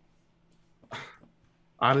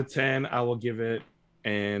 Out of 10, I will give it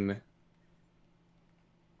an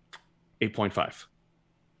 8.5.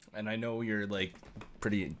 And I know you're like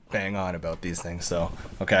pretty bang on about these things, so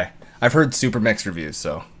okay. I've heard super mixed reviews,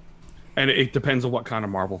 so. And it depends on what kind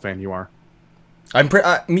of Marvel fan you are.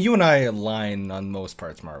 You and I align on most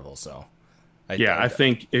parts Marvel, so. I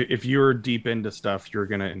think if you're deep into stuff, you're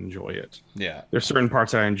going to enjoy it. Yeah. There's certain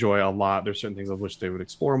parts that I enjoy a lot. There's certain things I wish they would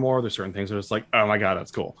explore more. There's certain things that are just like, oh my God,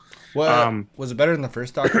 that's cool. Was it better than the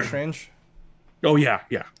first Doctor Strange? Oh yeah,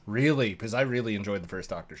 yeah, Really? Because I really enjoyed the first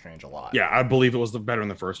Doctor Strange a lot. yeah. I believe it was the better than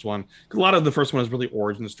the first one. 'Cause a lot of the first one is really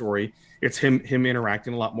origin story. It's him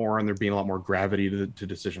interacting a lot more, and there being a lot more gravity to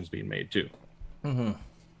decisions being made too,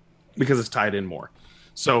 because it's tied in more.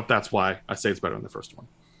 So that's why I say it's better than the first one.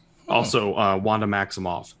 Also, Wanda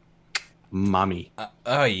Maximoff, mommy.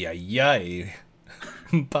 Ay, ay, ay.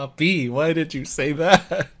 Papi, why did you say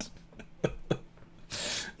that?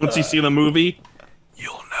 Once you see the movie,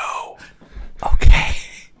 you'll know. Okay.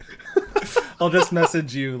 I'll just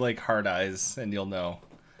message you like heart eyes and you'll know.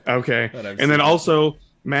 Okay. That I've And then seen also,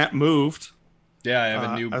 Matt moved. Yeah, I have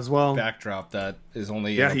a new as well. backdrop that is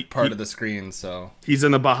only Yeah, part of the screen, so. He's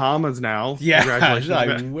in the Bahamas now. Yeah, Congratulations, I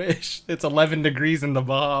Matt. wish. It's 11 degrees in the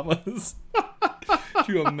Bahamas. Could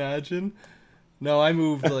you imagine? No, I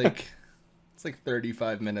moved it's like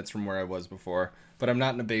 35 minutes from where I was before. But I'm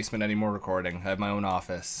not in a basement anymore recording. I have my own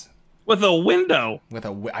office. With a window.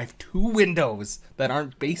 I have 2 windows that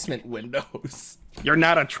aren't basement windows. You're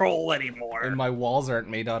not a troll anymore. And my walls aren't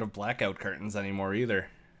made out of blackout curtains anymore either.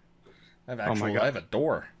 I have a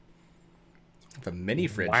door. I have a mini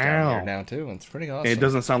fridge down here now too. It's pretty awesome. It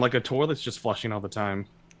doesn't sound like a toilet's just flushing all the time.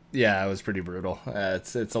 Yeah, it was pretty brutal.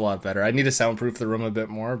 It's a lot better. I need to soundproof the room a bit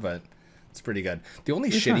more, but it's pretty good. The only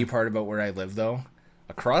shitty part about where I live, though,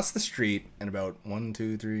 across the street and about 1,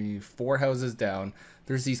 2, 3, 4 houses down,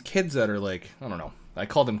 there's these kids that are like, I don't know. I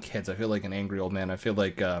call them kids. I feel like an angry old man. I feel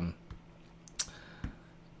like,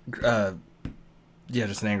 yeah,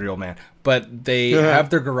 just an angry old man. But they have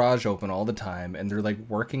their garage open all the time, and they're like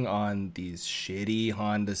working on these shitty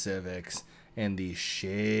Honda Civics and these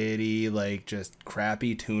shitty, like, just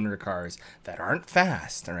crappy tuner cars that aren't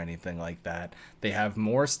fast or anything like that. They have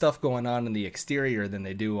more stuff going on in the exterior than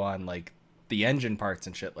they do on, like, the engine parts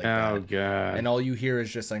and shit like that. Oh, God. And all you hear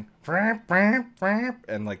is just like, "Frap, frap, frap,"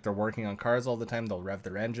 and like they're working on cars all the time. They'll rev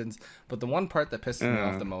their engines. But the one part that pisses me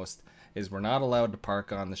off the most is we're not allowed to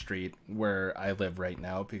park on the street where I live right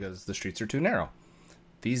now because the streets are too narrow.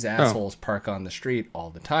 These assholes park on the street all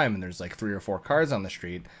the time, and there's like 3 or 4 cars on the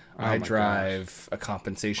street. I drive a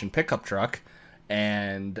compensation pickup truck,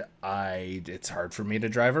 and it's hard for me to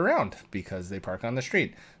drive around because they park on the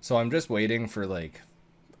street. So I'm just waiting for like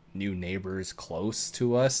new neighbors close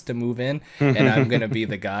to us to move in, and I'm gonna be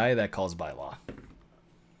the guy that calls by law.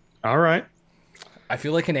 All right. I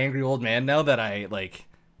feel like an angry old man now that I like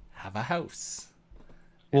have a house.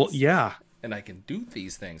 Well, yeah. And I can do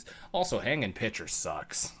these things. Also, hanging pictures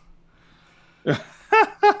sucks.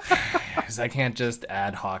 'Cause I can't just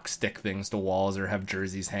ad hoc stick things to walls or have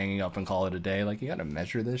jerseys hanging up and call it a day. Like, you gotta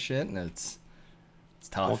measure this shit, and it's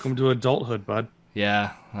tough. Welcome to adulthood, bud.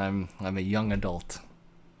 Yeah, I'm a young adult.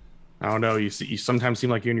 I don't know. You sometimes seem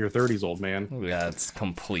like you're in your 30s, old man. Yeah, that's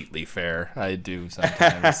completely fair. I do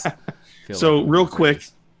sometimes. So, like real quick,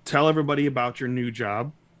 tell everybody about your new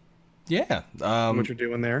job. Yeah. What you're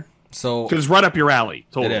doing there. So because it's right up your alley.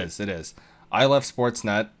 Totally. It is. I left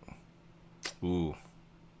Sportsnet. Ooh.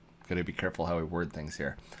 Gotta be careful how we word things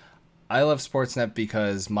here. I left Sportsnet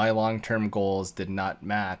because my long-term goals did not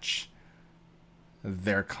match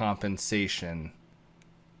their compensation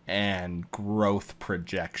and growth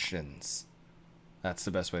projections. That's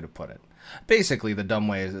the best way to put it. Basically, the dumb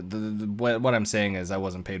way is what I'm saying is I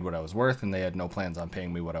wasn't paid what I was worth, and they had no plans on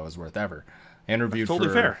paying me what I was worth ever. I interviewed That's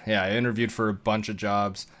totally fair. Yeah, I interviewed for a bunch of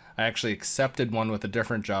jobs. I actually accepted one with a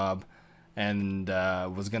different job, and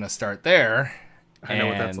was gonna start there. I know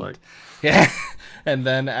what that's like. Yeah, and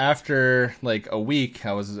then after like a week,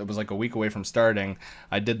 it was like a week away from starting.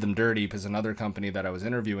 I did them dirty because another company that I was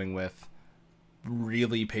interviewing with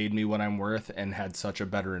really paid me what I'm worth and had such a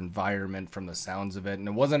better environment from the sounds of it. And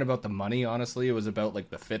it wasn't about the money, honestly. It was about like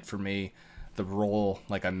the fit for me, the role.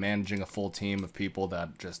 Like, I'm managing a full team of people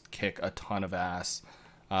that just kick a ton of ass.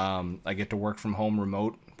 I get to work from home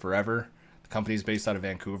remote forever. The company's based out of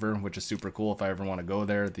Vancouver, which is super cool. If I ever want to go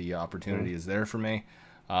there, the opportunity is there for me.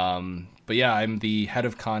 But yeah, I'm the head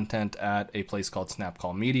of content at a place called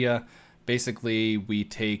Snapcall Media. Basically, we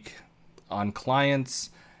take on clients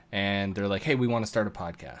and they're like, hey, we want to start a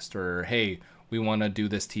podcast, or hey, we want to do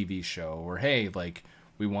this TV show, or hey, like,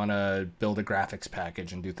 we want to build a graphics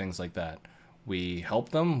package and do things like that. We help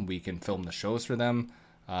them. We can film the shows for them.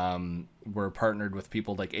 We're partnered with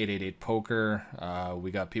people like 888 Poker.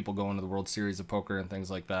 We got people going to the World Series of Poker and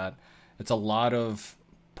things like that. It's a lot of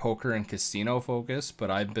poker and casino focus,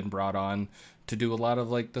 but I've been brought on to do a lot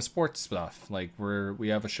of like the sports stuff. Like, we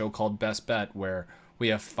have a show called Best Bet where we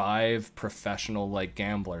have 5 professional like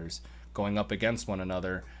gamblers going up against one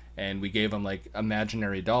another, and we gave them like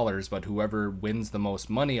imaginary dollars, but whoever wins the most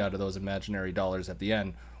money out of those imaginary dollars at the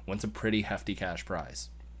end wins a pretty hefty cash prize.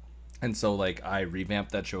 And so like I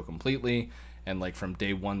revamped that show completely, And like from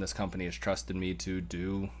day one, this company has trusted me to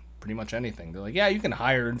do pretty much anything. They're like, yeah, you can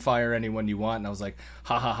hire and fire anyone you want. And I was like,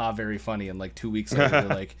 ha ha ha, very funny. And like 2 weeks later, they're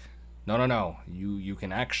like, no, you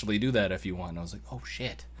can actually do that if you want. And I was like, oh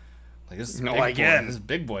shit, like this is this is a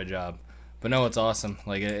big boy job. But no, it's awesome.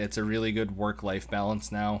 Like it's a really good work-life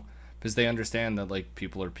balance now, because they understand that like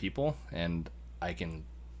people are people, and I can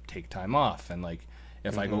take time off. And like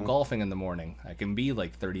if I go golfing in the morning, I can be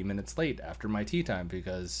like 30 minutes late after my tee time,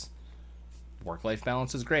 because work-life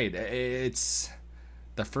balance is great. It's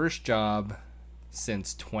the first job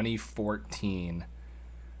since 2014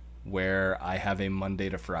 where I have a Monday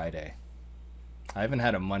to Friday. I haven't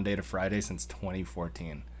had a Monday to Friday since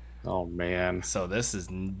 2014. Oh, man. So this is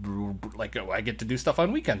like, I get to do stuff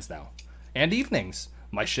on weekends now and evenings.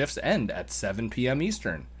 My shifts end at 7 p.m.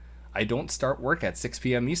 Eastern. I don't start work at 6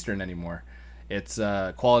 p.m. Eastern anymore. It's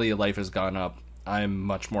quality of life has gone up. I'm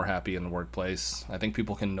much more happy in the workplace. I think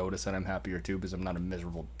people can notice that I'm happier too, because I'm not a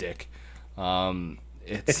miserable dick.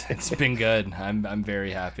 It's been good. I'm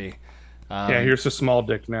very happy. Yeah, here's a small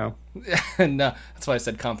dick now. No, that's why I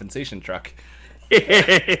said compensation truck.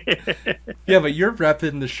 Yeah, but you're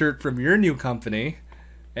repping the shirt from your new company,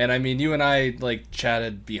 and I mean, you and I like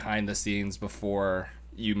chatted behind the scenes before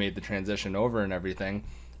you made the transition over and everything,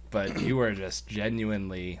 but you were just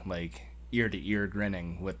genuinely like ear to ear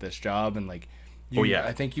grinning with this job, and like,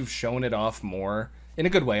 I think you've shown it off more in a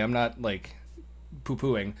good way. I'm not like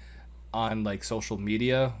poo-pooing on like social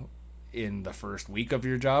media in the first week of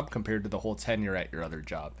your job compared to the whole tenure at your other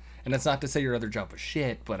job. And that's not to say your other job was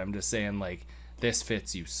shit, but I'm just saying like this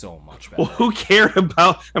fits you so much better. Well, who cared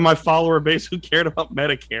about, and my follower base, who cared about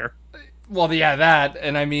Medicare? Well, yeah, that,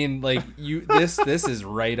 and I mean, like you, this is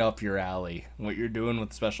right up your alley. What you're doing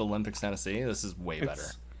with Special Olympics Tennessee, this is way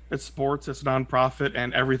better. It's sports, it's nonprofit,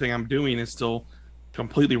 and everything I'm doing is still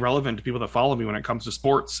completely relevant to people that follow me when it comes to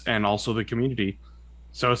sports and also the community.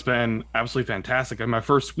 So it's been absolutely fantastic. In my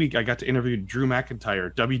first week, I got to interview Drew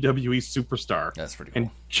McIntyre, WWE superstar. That's pretty cool.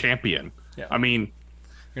 And champion. Yeah. I mean,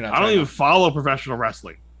 I don't even follow professional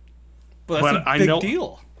wrestling. But that's a big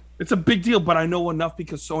deal. It's a big deal, but I know enough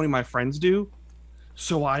because so many of my friends do.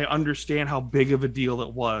 So I understand how big of a deal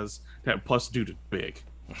it was that Plus Dude is big.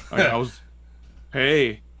 I was,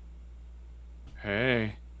 hey.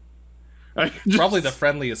 Probably the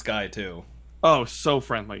friendliest guy, too. Oh, so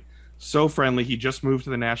friendly. So friendly. He just moved to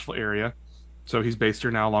the Nashville area. So he's based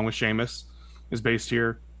here now, along with Sheamus is based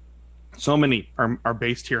here. So many are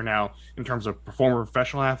based here now in terms of former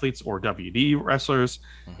professional athletes or WD wrestlers.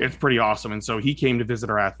 Mm-hmm. It's pretty awesome. And so he came to visit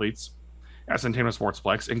our athletes at Centeno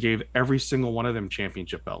Sportsplex and gave every single one of them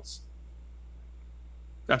championship belts.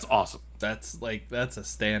 That's awesome. That's a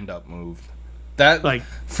stand-up move. That, like,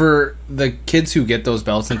 for the kids who get those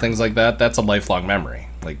belts and things like that, that's a lifelong memory.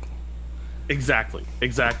 Like, exactly.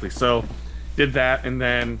 So did that, and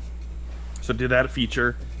then did that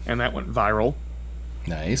feature, and that went viral.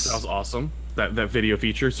 Nice. That was awesome. That video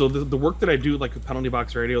feature. So the work that I do, like with Penalty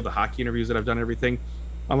Box Radio, the hockey interviews that I've done, everything,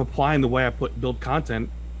 I'm applying the way I build content,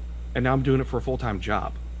 and now I'm doing it for a full-time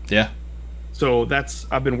job. Yeah. So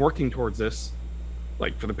I've been working towards this,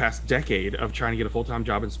 like, for the past decade of trying to get a full-time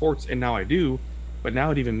job in sports, and now I do. But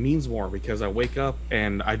now it even means more because I wake up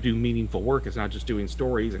and I do meaningful work. It's not just doing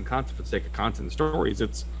stories and content for the sake of content and stories.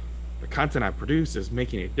 It's the content I produce is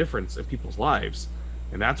making a difference in people's lives.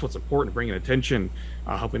 And that's what's important, bringing attention,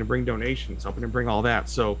 helping to bring donations, helping to bring all that.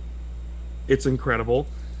 So it's incredible.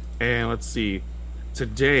 And let's see,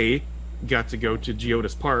 today got to go to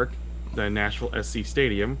Geodis Park, the Nashville SC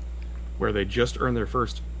Stadium, where they just earned their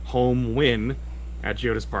first home win at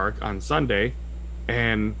Geodis Park on Sunday.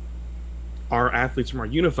 And our athletes from our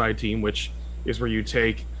unified team, which is where you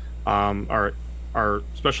take our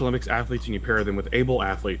Special Olympics athletes and you pair them with able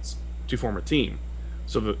athletes to form a team.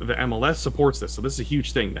 So the MLS supports this. So this is a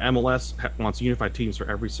huge thing. The MLS wants unified teams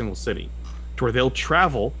for every single city, to where they'll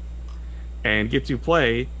travel and get to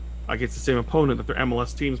play against the same opponent that their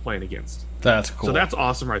MLS team's playing against. That's cool. So that's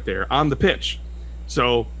awesome right there on the pitch.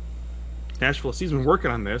 So Nashville SC's been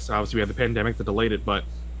working on this. Obviously, we had the pandemic that delayed it, but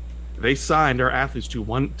they signed our athletes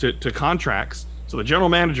to contracts. So the general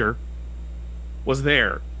manager was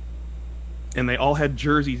there, and they all had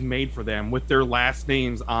jerseys made for them with their last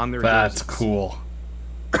names on their jerseys. That's cool.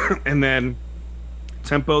 And then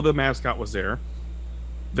Tempo, the mascot, was there.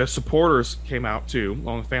 The supporters came out too,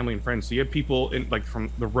 along with family and friends. So you had people from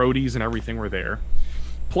the roadies and everything were there.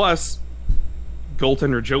 Plus,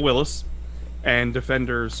 goaltender Joe Willis and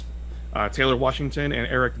defenders Taylor Washington and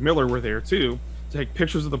Eric Miller were there too, to take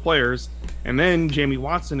pictures of the players. And then Jamie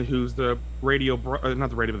Watson, who's the the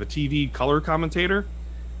TV color commentator,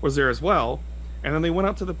 was there as well. And then they went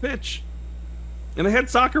out to the pitch And they had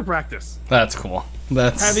soccer practice. That's cool.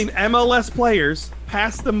 That's Having MLS players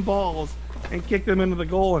pass them balls and kick them into the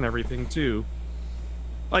goal and everything too.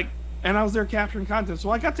 Like, and I was there capturing content, so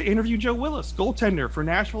I got to interview Joe Willis, goaltender for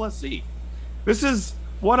Nashville SC. This is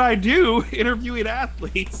what I do, interviewing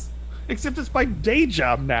athletes, except it's my day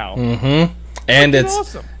job now. Mm-hmm. And it's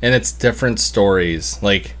awesome. And it's different stories.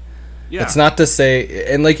 Like, Yeah. it's not to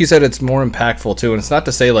say, and like you said, it's more impactful too. And it's not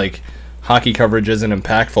to say like hockey coverage isn't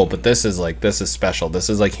impactful, but this is special. This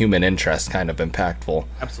is like human interest kind of impactful.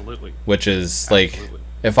 Absolutely. Which is like,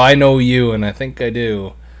 if I know you, and I think I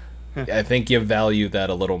do, I think you value that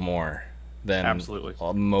a little more than Absolutely.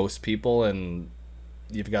 most people, and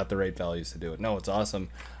you've got the right values to do it. No, it's awesome.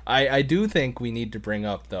 I do think we need to bring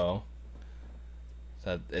up, though,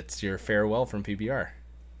 that it's your farewell from PBR.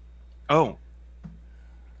 Oh.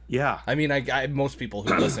 Yeah. I mean, I most people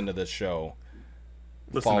who listen to this show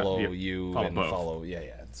follow you follow and both. follow, yeah,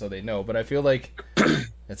 so they know. But I feel like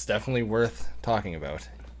it's definitely worth talking about.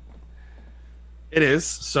 It is.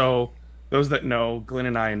 So, those that know, Glenn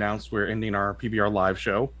and I announced we're ending our PBR live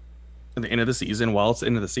show at the end of the season. Well, it's the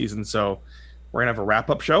end of the season, so we're going to have a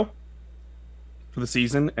wrap-up show for the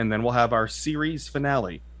season, and then we'll have our series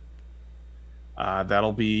finale.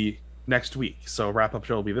 That'll be next week. So, wrap-up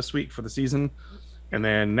show will be this week for the season, and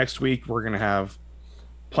then next week we're going to have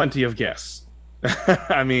plenty of guests.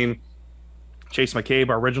 I mean, Chase McCabe,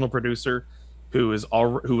 our original producer, who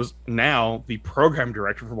was now the program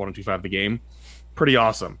director for 1025 The Game. Pretty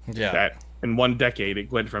awesome. Yeah. That in one decade,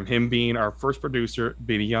 it went from him being our first producer,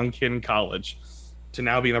 being a young kid in college, to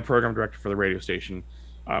now being the program director for the radio station.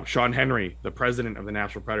 Sean Henry, the president of the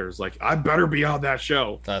Nashville Predators, like, I better be on that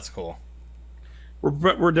show. That's cool.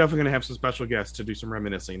 We're definitely going to have some special guests to do some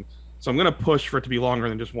reminiscing. So I'm going to push for it to be longer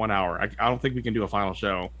than just 1 hour. I don't think we can do a final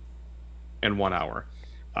show in 1 hour.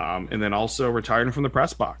 And then also retiring from the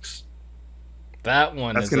press box. That's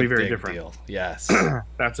going to be a very big different. deal. Yes.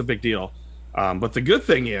 That's a big deal. But the good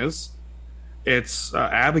thing is, it's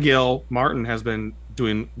Abigail Martin has been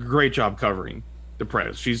doing a great job covering the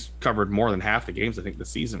Preds. She's covered more than half the games, I think, this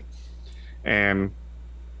season. And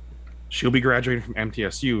she'll be graduating from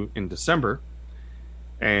MTSU in December.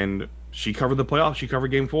 And she covered the playoffs. She covered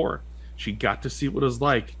Game 4. She got to see what it was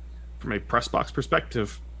like from a press box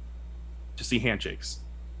perspective to see handshakes.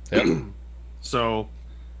 Yep. So,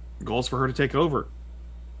 the goal is for her to take over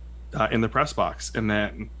in the press box. And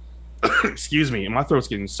then, excuse me, my throat's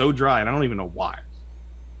getting so dry, and I don't even know why.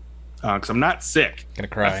 Because I'm not sick. Gonna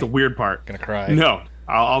cry. That's the weird part. Gonna cry. No,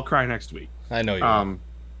 I'll cry next week. I know you will.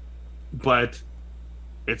 But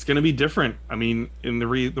it's going to be different. I mean, in the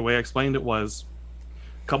way I explained it was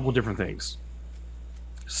a couple of different things.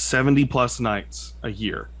 70 plus nights a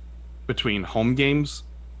year between home games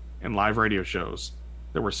and live radio shows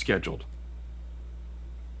that were scheduled.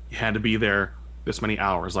 You had to be there this many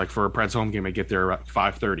hours. Like for a Preds home game, I get there at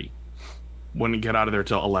 5:30. Wouldn't get out of there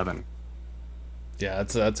till 11. Yeah,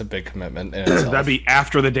 that's a big commitment in itself. That'd be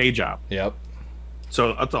after the day job. Yep.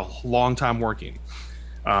 So that's a long time working.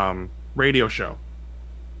 Radio show.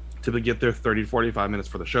 Typically get there 30 to 45 minutes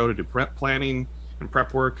for the show to do prep planning and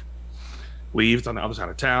prep work. Leaves on the other side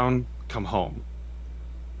of town, come home.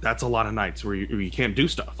 That's a lot of nights where you can't do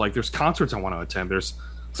stuff. Like there's concerts I want to attend. There's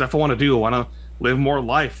stuff I want to do. I want to live more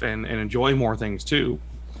life and enjoy more things too.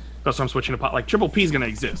 That's why I'm switching to pot. Like Triple P is going to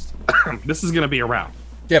exist. This is going to be around.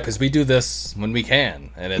 Yeah, because we do this when we can,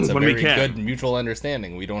 and it's a When we very can. good mutual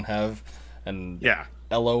understanding. We don't have an Yeah.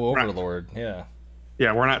 LO overlord. Yeah.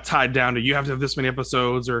 Yeah, we're not tied down to you have to have this many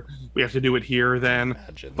episodes or we have to do it here then.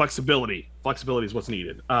 Imagine. Flexibility is what's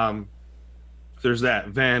needed. There's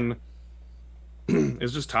that. Then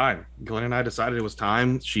it's just time. Glenn and I decided it was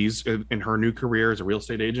time. She's in her new career as a real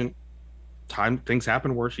estate agent. Things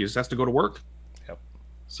happen where she just has to go to work. Yep.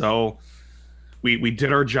 So we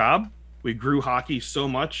did our job. We grew hockey so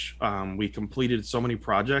much. We completed so many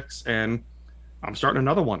projects, and I'm starting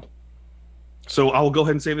another one. So I'll go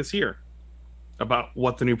ahead and say this here about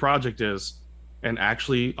what the new project is, and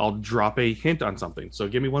actually I'll drop a hint on something. So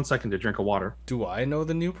give me 1 second to drink a water. Do I know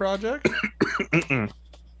the new project?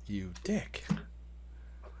 You dick.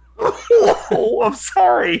 Oh, I'm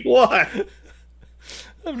sorry. What?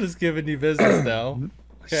 I'm just giving you business now.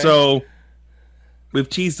 Okay. So we've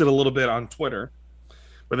teased it a little bit on Twitter,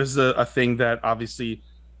 but this is a thing that obviously,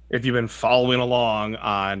 if you've been following along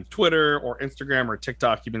on Twitter or Instagram or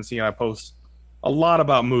TikTok, you've been seeing I post a lot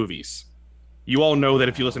about movies. You all know that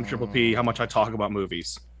if you listen to Triple P, how much I talk about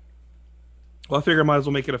movies. Well, I figure I might as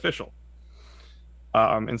well make it official.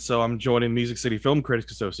 And so I'm joining Music City Film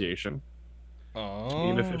Critics Association to be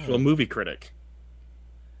an official movie critic.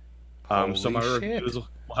 So my Holy shit. reviews will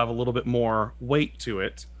have a little bit more weight to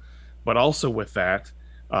it. But also with that,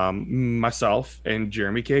 myself and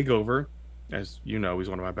Jeremy K. Gover, as you know, he's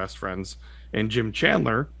one of my best friends, and Jim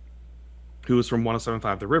Chandler, who is from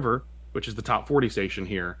 1075 The River, which is the top 40 station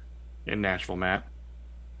here in Nashville, Matt.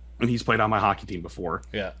 And he's played on my hockey team before.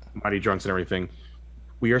 Yeah. Mighty Drunks and everything.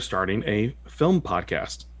 We are starting a film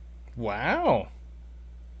podcast Wow.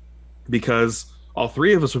 because all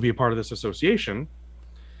three of us will be a part of this association.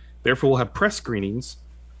 Therefore, we'll have press screenings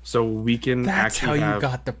so we can That's how actually you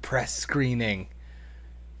got the press screening.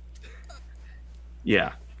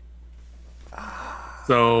 Yeah.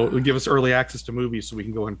 So it'll give us early access to movies so we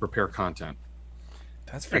can go ahead and prepare content.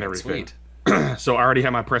 That's And freaking everything. sweet. So I already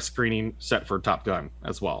have my press screening set for Top Gun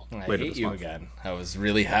as well. I later hate this you month. again. I was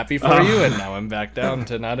really happy for you, and now I'm back down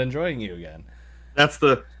to not enjoying you again.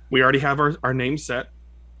 We already have our name set.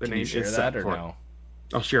 The Can name you share is that set or for it. no?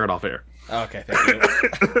 I'll share it off air. Okay, thank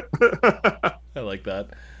you. I like that.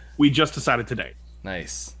 We just decided today.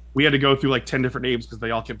 Nice. We had to go through like 10 different names because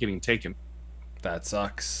they all kept getting taken. That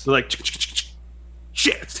sucks. They're like,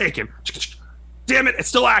 shit, it's taken. Damn it, it's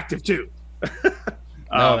still active too.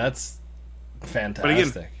 No, that's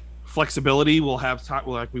fantastic. Flexibility. We'll have time.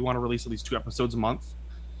 We want to release at least 2 episodes a month.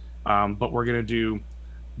 But we're gonna do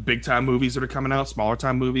big time movies that are coming out, smaller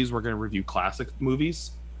time movies. We're gonna review classic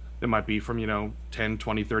movies that might be from 10,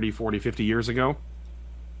 20, 30, 40, 50 years ago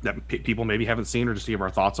that people maybe haven't seen, or just to give our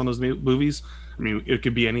thoughts on those movies. I mean, it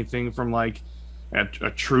could be anything from like a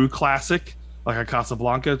true classic like a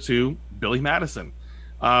Casablanca to Billy Madison,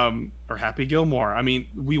 or Happy Gilmore. I mean,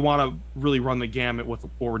 we want to really run the gamut with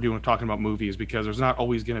what we're doing, talking about movies, because there's not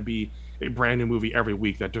always going to be a brand new movie every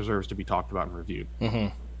week that deserves to be talked about and reviewed.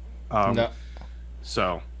 Mm-hmm. No,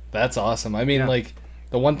 So that's awesome. I mean, Yeah. like,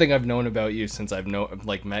 the one thing I've known about you since I've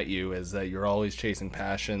met you is that you're always chasing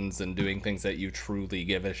passions and doing things that you truly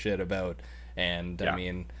give a shit about. And Yeah. I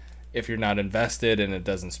mean, if you're not invested and it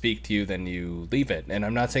doesn't speak to you, then you leave it. And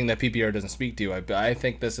I'm not saying that PPR doesn't speak to you. I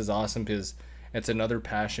think this is awesome because it's another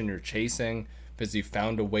passion you're chasing, because you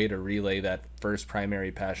found a way to relay that first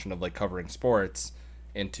primary passion of like covering sports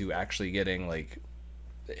into actually getting like,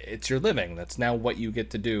 it's your living. That's now what you get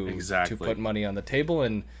to do. Exactly. To put money on the table,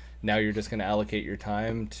 and now you're just going to allocate your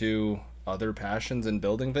time to other passions and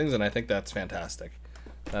building things, and I think that's fantastic.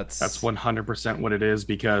 That's 100% what it is,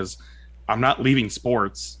 because I'm not leaving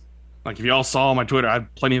sports. Like, if you all saw on my Twitter, I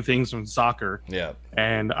have plenty of things from soccer. Yeah.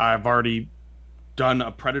 And I've already done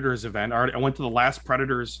a Predators event. I went to the last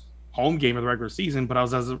Predators home game of the regular season, but I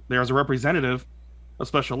was there as a representative of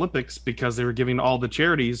Special Olympics because they were giving all the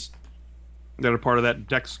charities that are part of that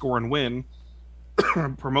Deck Score and Win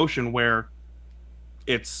promotion, where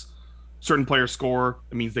it's certain players score.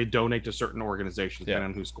 It means they donate to certain organizations,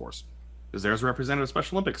 depending on who scores. Because there's a representative of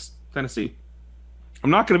Special Olympics, Tennessee. I'm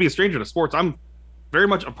not going to be a stranger to sports. I'm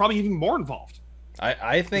probably even more involved.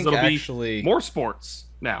 I think it'll actually be more sports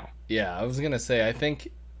now. Yeah, I was gonna say, I think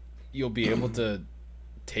you'll be able to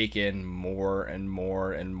take in more and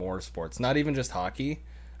more and more sports. Not even just hockey.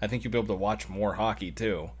 I think you'll be able to watch more hockey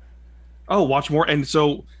too. Oh, watch more. And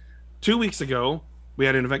so 2 weeks ago, we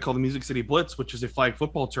had an event called the Music City Blitz, which is a flag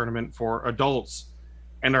football tournament for adults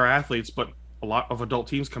and our athletes. But a lot of adult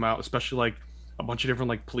teams come out, especially like a bunch of different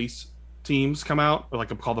like police teams come out, or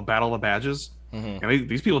like called the Battle of Badges. Mm-hmm.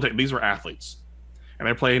 And these were athletes, and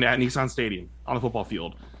they're playing at Nissan Stadium on the football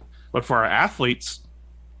field. But for our athletes,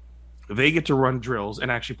 they get to run drills and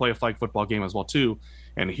actually play a flag football game as well too.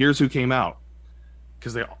 And here's who came out,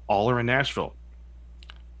 because they all are in Nashville.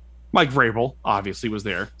 Mike Vrabel obviously was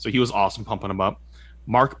there, so he was awesome, pumping them up.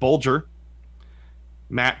 Mark Bulger,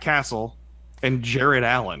 Matt Castle, and Jared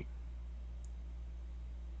Allen.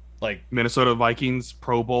 Like Minnesota Vikings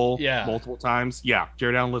Pro Bowl multiple times. Yeah,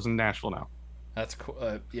 Jared Allen lives in Nashville now. That's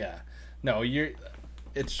cool. Yeah. No,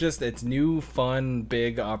 it's new, fun,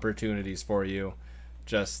 big opportunities for you.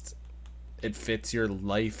 Just, it fits your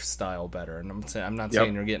lifestyle better. And I'm not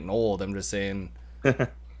saying you're getting old. I'm just saying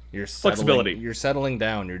you're flexibility. You're settling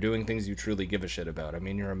down. You're doing things you truly give a shit about. I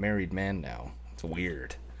mean, you're a married man now. It's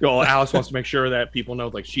weird. Well, Alice wants to make sure that people know,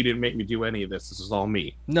 like, she didn't make me do any of this. This is all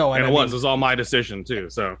me. No, and it was all my decision too.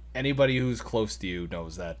 So anybody who's close to you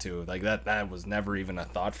knows that too. Like that was never even a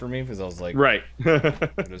thought for me, because I was like, right,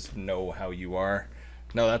 I just know how you are.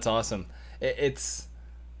 No, that's awesome. It's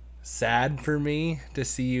sad for me to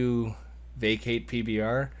see you vacate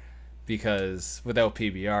PBR, because without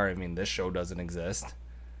PBR, I mean, this show doesn't exist.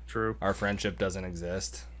 True. Our friendship doesn't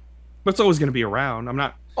exist. But it's always going to be around. I'm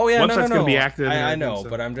not. Oh yeah, website's going to be active. I know,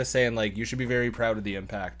 but I'm just saying, like, you should be very proud of the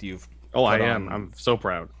impact you've. Oh, I am. I'm so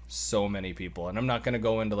proud. So many people, and I'm not going to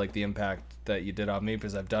go into like the impact that you did on me,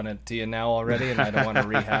 because I've done it to you now already, and I don't want to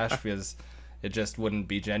rehash, because It just wouldn't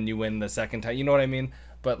be genuine the second time. You know what I mean?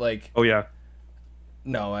 But like, Oh yeah.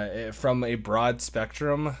 no, from a broad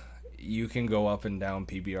spectrum, you can go up and down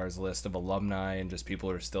PBR's list of alumni and just people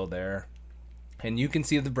who are still there, and you can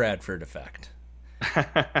see the Bradford effect.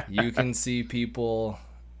 You can see people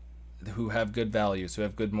who have good values, who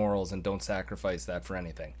have good morals, and don't sacrifice that for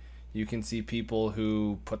anything. You can see people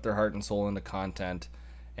who put their heart and soul into content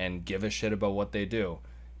and give a shit about what they do.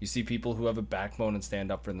 You see people who have a backbone and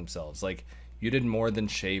stand up for themselves. Like, you did more than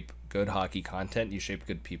shape good hockey content, you shaped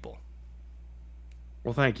good people.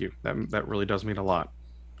 Well, thank you. That really does mean a lot.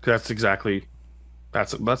 That's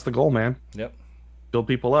the goal, man. Yep. Build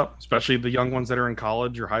people up, especially the young ones that are in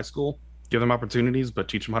college or high school. Give them opportunities, but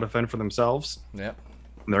teach them how to fend for themselves. Yep.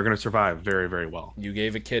 And they're going to survive very, very well. You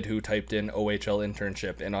gave a kid who typed in OHL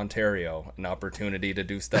internship in Ontario an opportunity to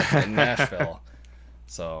do stuff in Nashville.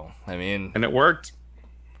 So, I mean... And it worked.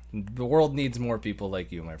 The world needs more people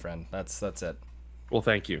like you, my friend. That's it. Well,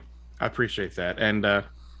 thank you. I appreciate that. And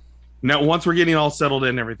now, once we're getting all settled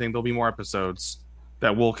in and everything, there'll be more episodes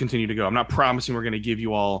that will continue to go. I'm not promising we're going to give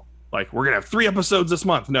you all, like, we're going to have 3 episodes this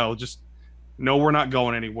month. No, just no, we're not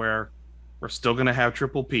going anywhere. We're still going to have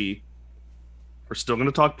Triple P. We're still going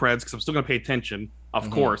to talk Preds because I'm still going to pay attention. Of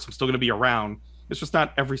course, I'm still going to be around. It's just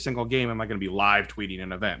not every single game am I going to be live tweeting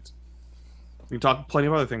an event. We can talk plenty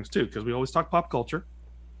of other things, too, because we always talk pop culture.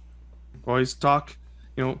 We always talk,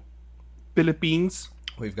 Philippines.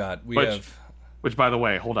 We have... Which, by the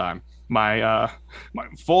way, hold on. My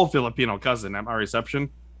full Filipino cousin at my reception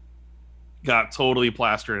got totally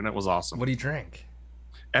plastered, and it was awesome. What do you drink?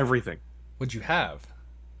 Everything. What'd you have?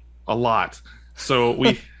 A lot. So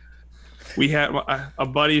we had a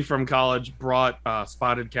buddy from college brought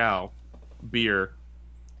Spotted Cow beer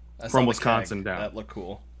from Wisconsin down. That looked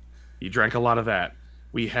cool. He drank a lot of that.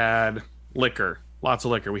 We had liquor, lots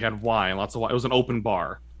of liquor. We had wine, lots of wine. It was an open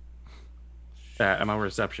bar at my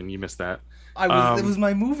reception. You missed that. It was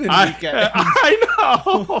my move-in weekend. I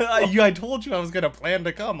know. I told you I was going to plan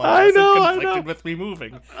to come. I know. It conflicted with me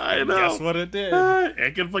moving. I know. Guess what it did?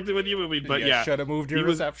 It conflicted with you moving, but yeah. Should have moved your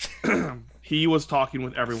reception. He was talking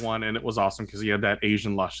with everyone, and it was awesome because he had that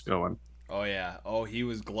Asian lush going. Oh, yeah. Oh, he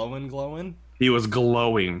was glowing? He was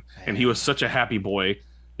glowing, and he was such a happy boy.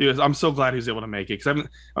 I'm so glad he was able to make it because I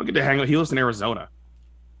don't get to hang out. He lives in Arizona,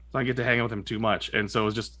 so I get to hang out with him too much, and so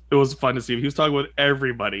it was fun to see. He was talking with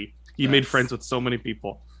everybody. He made friends with so many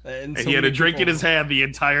people, and he had a drink in his hand the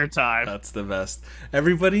entire time. That's the best.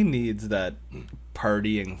 Everybody needs that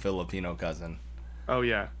partying Filipino cousin. Oh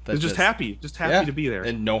yeah, just happy to be there,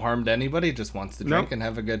 and no harm to anybody. Just wants to drink and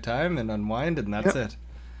have a good time and unwind, and that's it.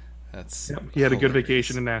 He had a good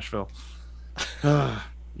vacation in Nashville.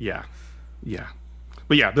 Yeah.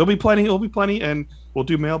 But yeah, there'll be plenty, and we'll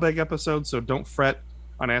do mailbag episodes. So don't fret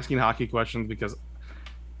on asking hockey questions because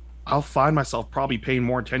I'll find myself probably paying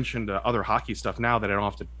more attention to other hockey stuff now that I don't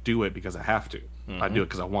have to do it because I have to. I do it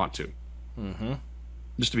because I want to.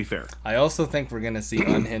 Just to be fair. I also think we're going to see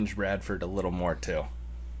unhinged Bradford a little more too.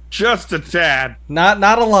 Just a tad. Not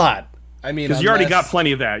a lot. I mean, because you already got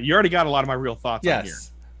plenty of that. You already got a lot of my real thoughts on here.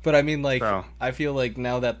 But I mean, like, I feel like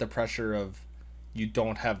now that the pressure of you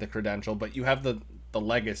don't have the credential, but you have the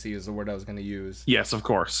legacy is the word I was going to use. Yes, of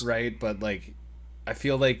course. Right? But, like, I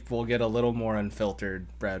feel like we'll get a little more unfiltered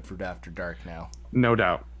Bradford After Dark now. No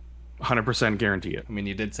doubt. 100% guarantee it. I mean,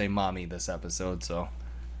 you did say mommy this episode, so...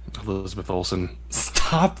 Elizabeth Olsen.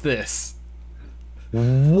 Stop this.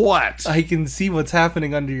 What? I can see what's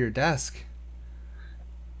happening under your desk.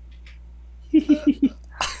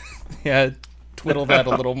 Yeah, twiddle that a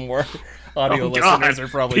little more. Audio listeners are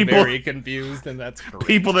probably very confused, and that's great.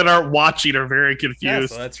 People that aren't watching are very confused. Yeah,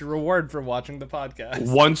 so that's your reward for watching the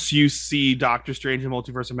podcast. Once you see Doctor Strange and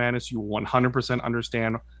Multiverse of Madness, you 100%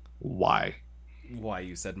 understand why. Why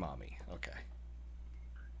you said mommy. Okay.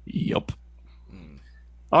 Yup.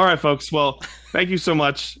 All right, folks. Well, thank you so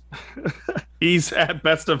much. He's at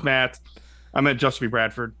Best of Matt. I'm at Justin B.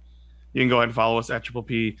 Bradford. You can go ahead and follow us at Triple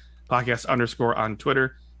P Podcast _ on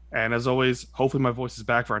Twitter. And as always, hopefully my voice is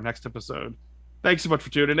back for our next episode. Thanks so much for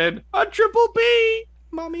tuning in on Triple P.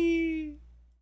 Mommy.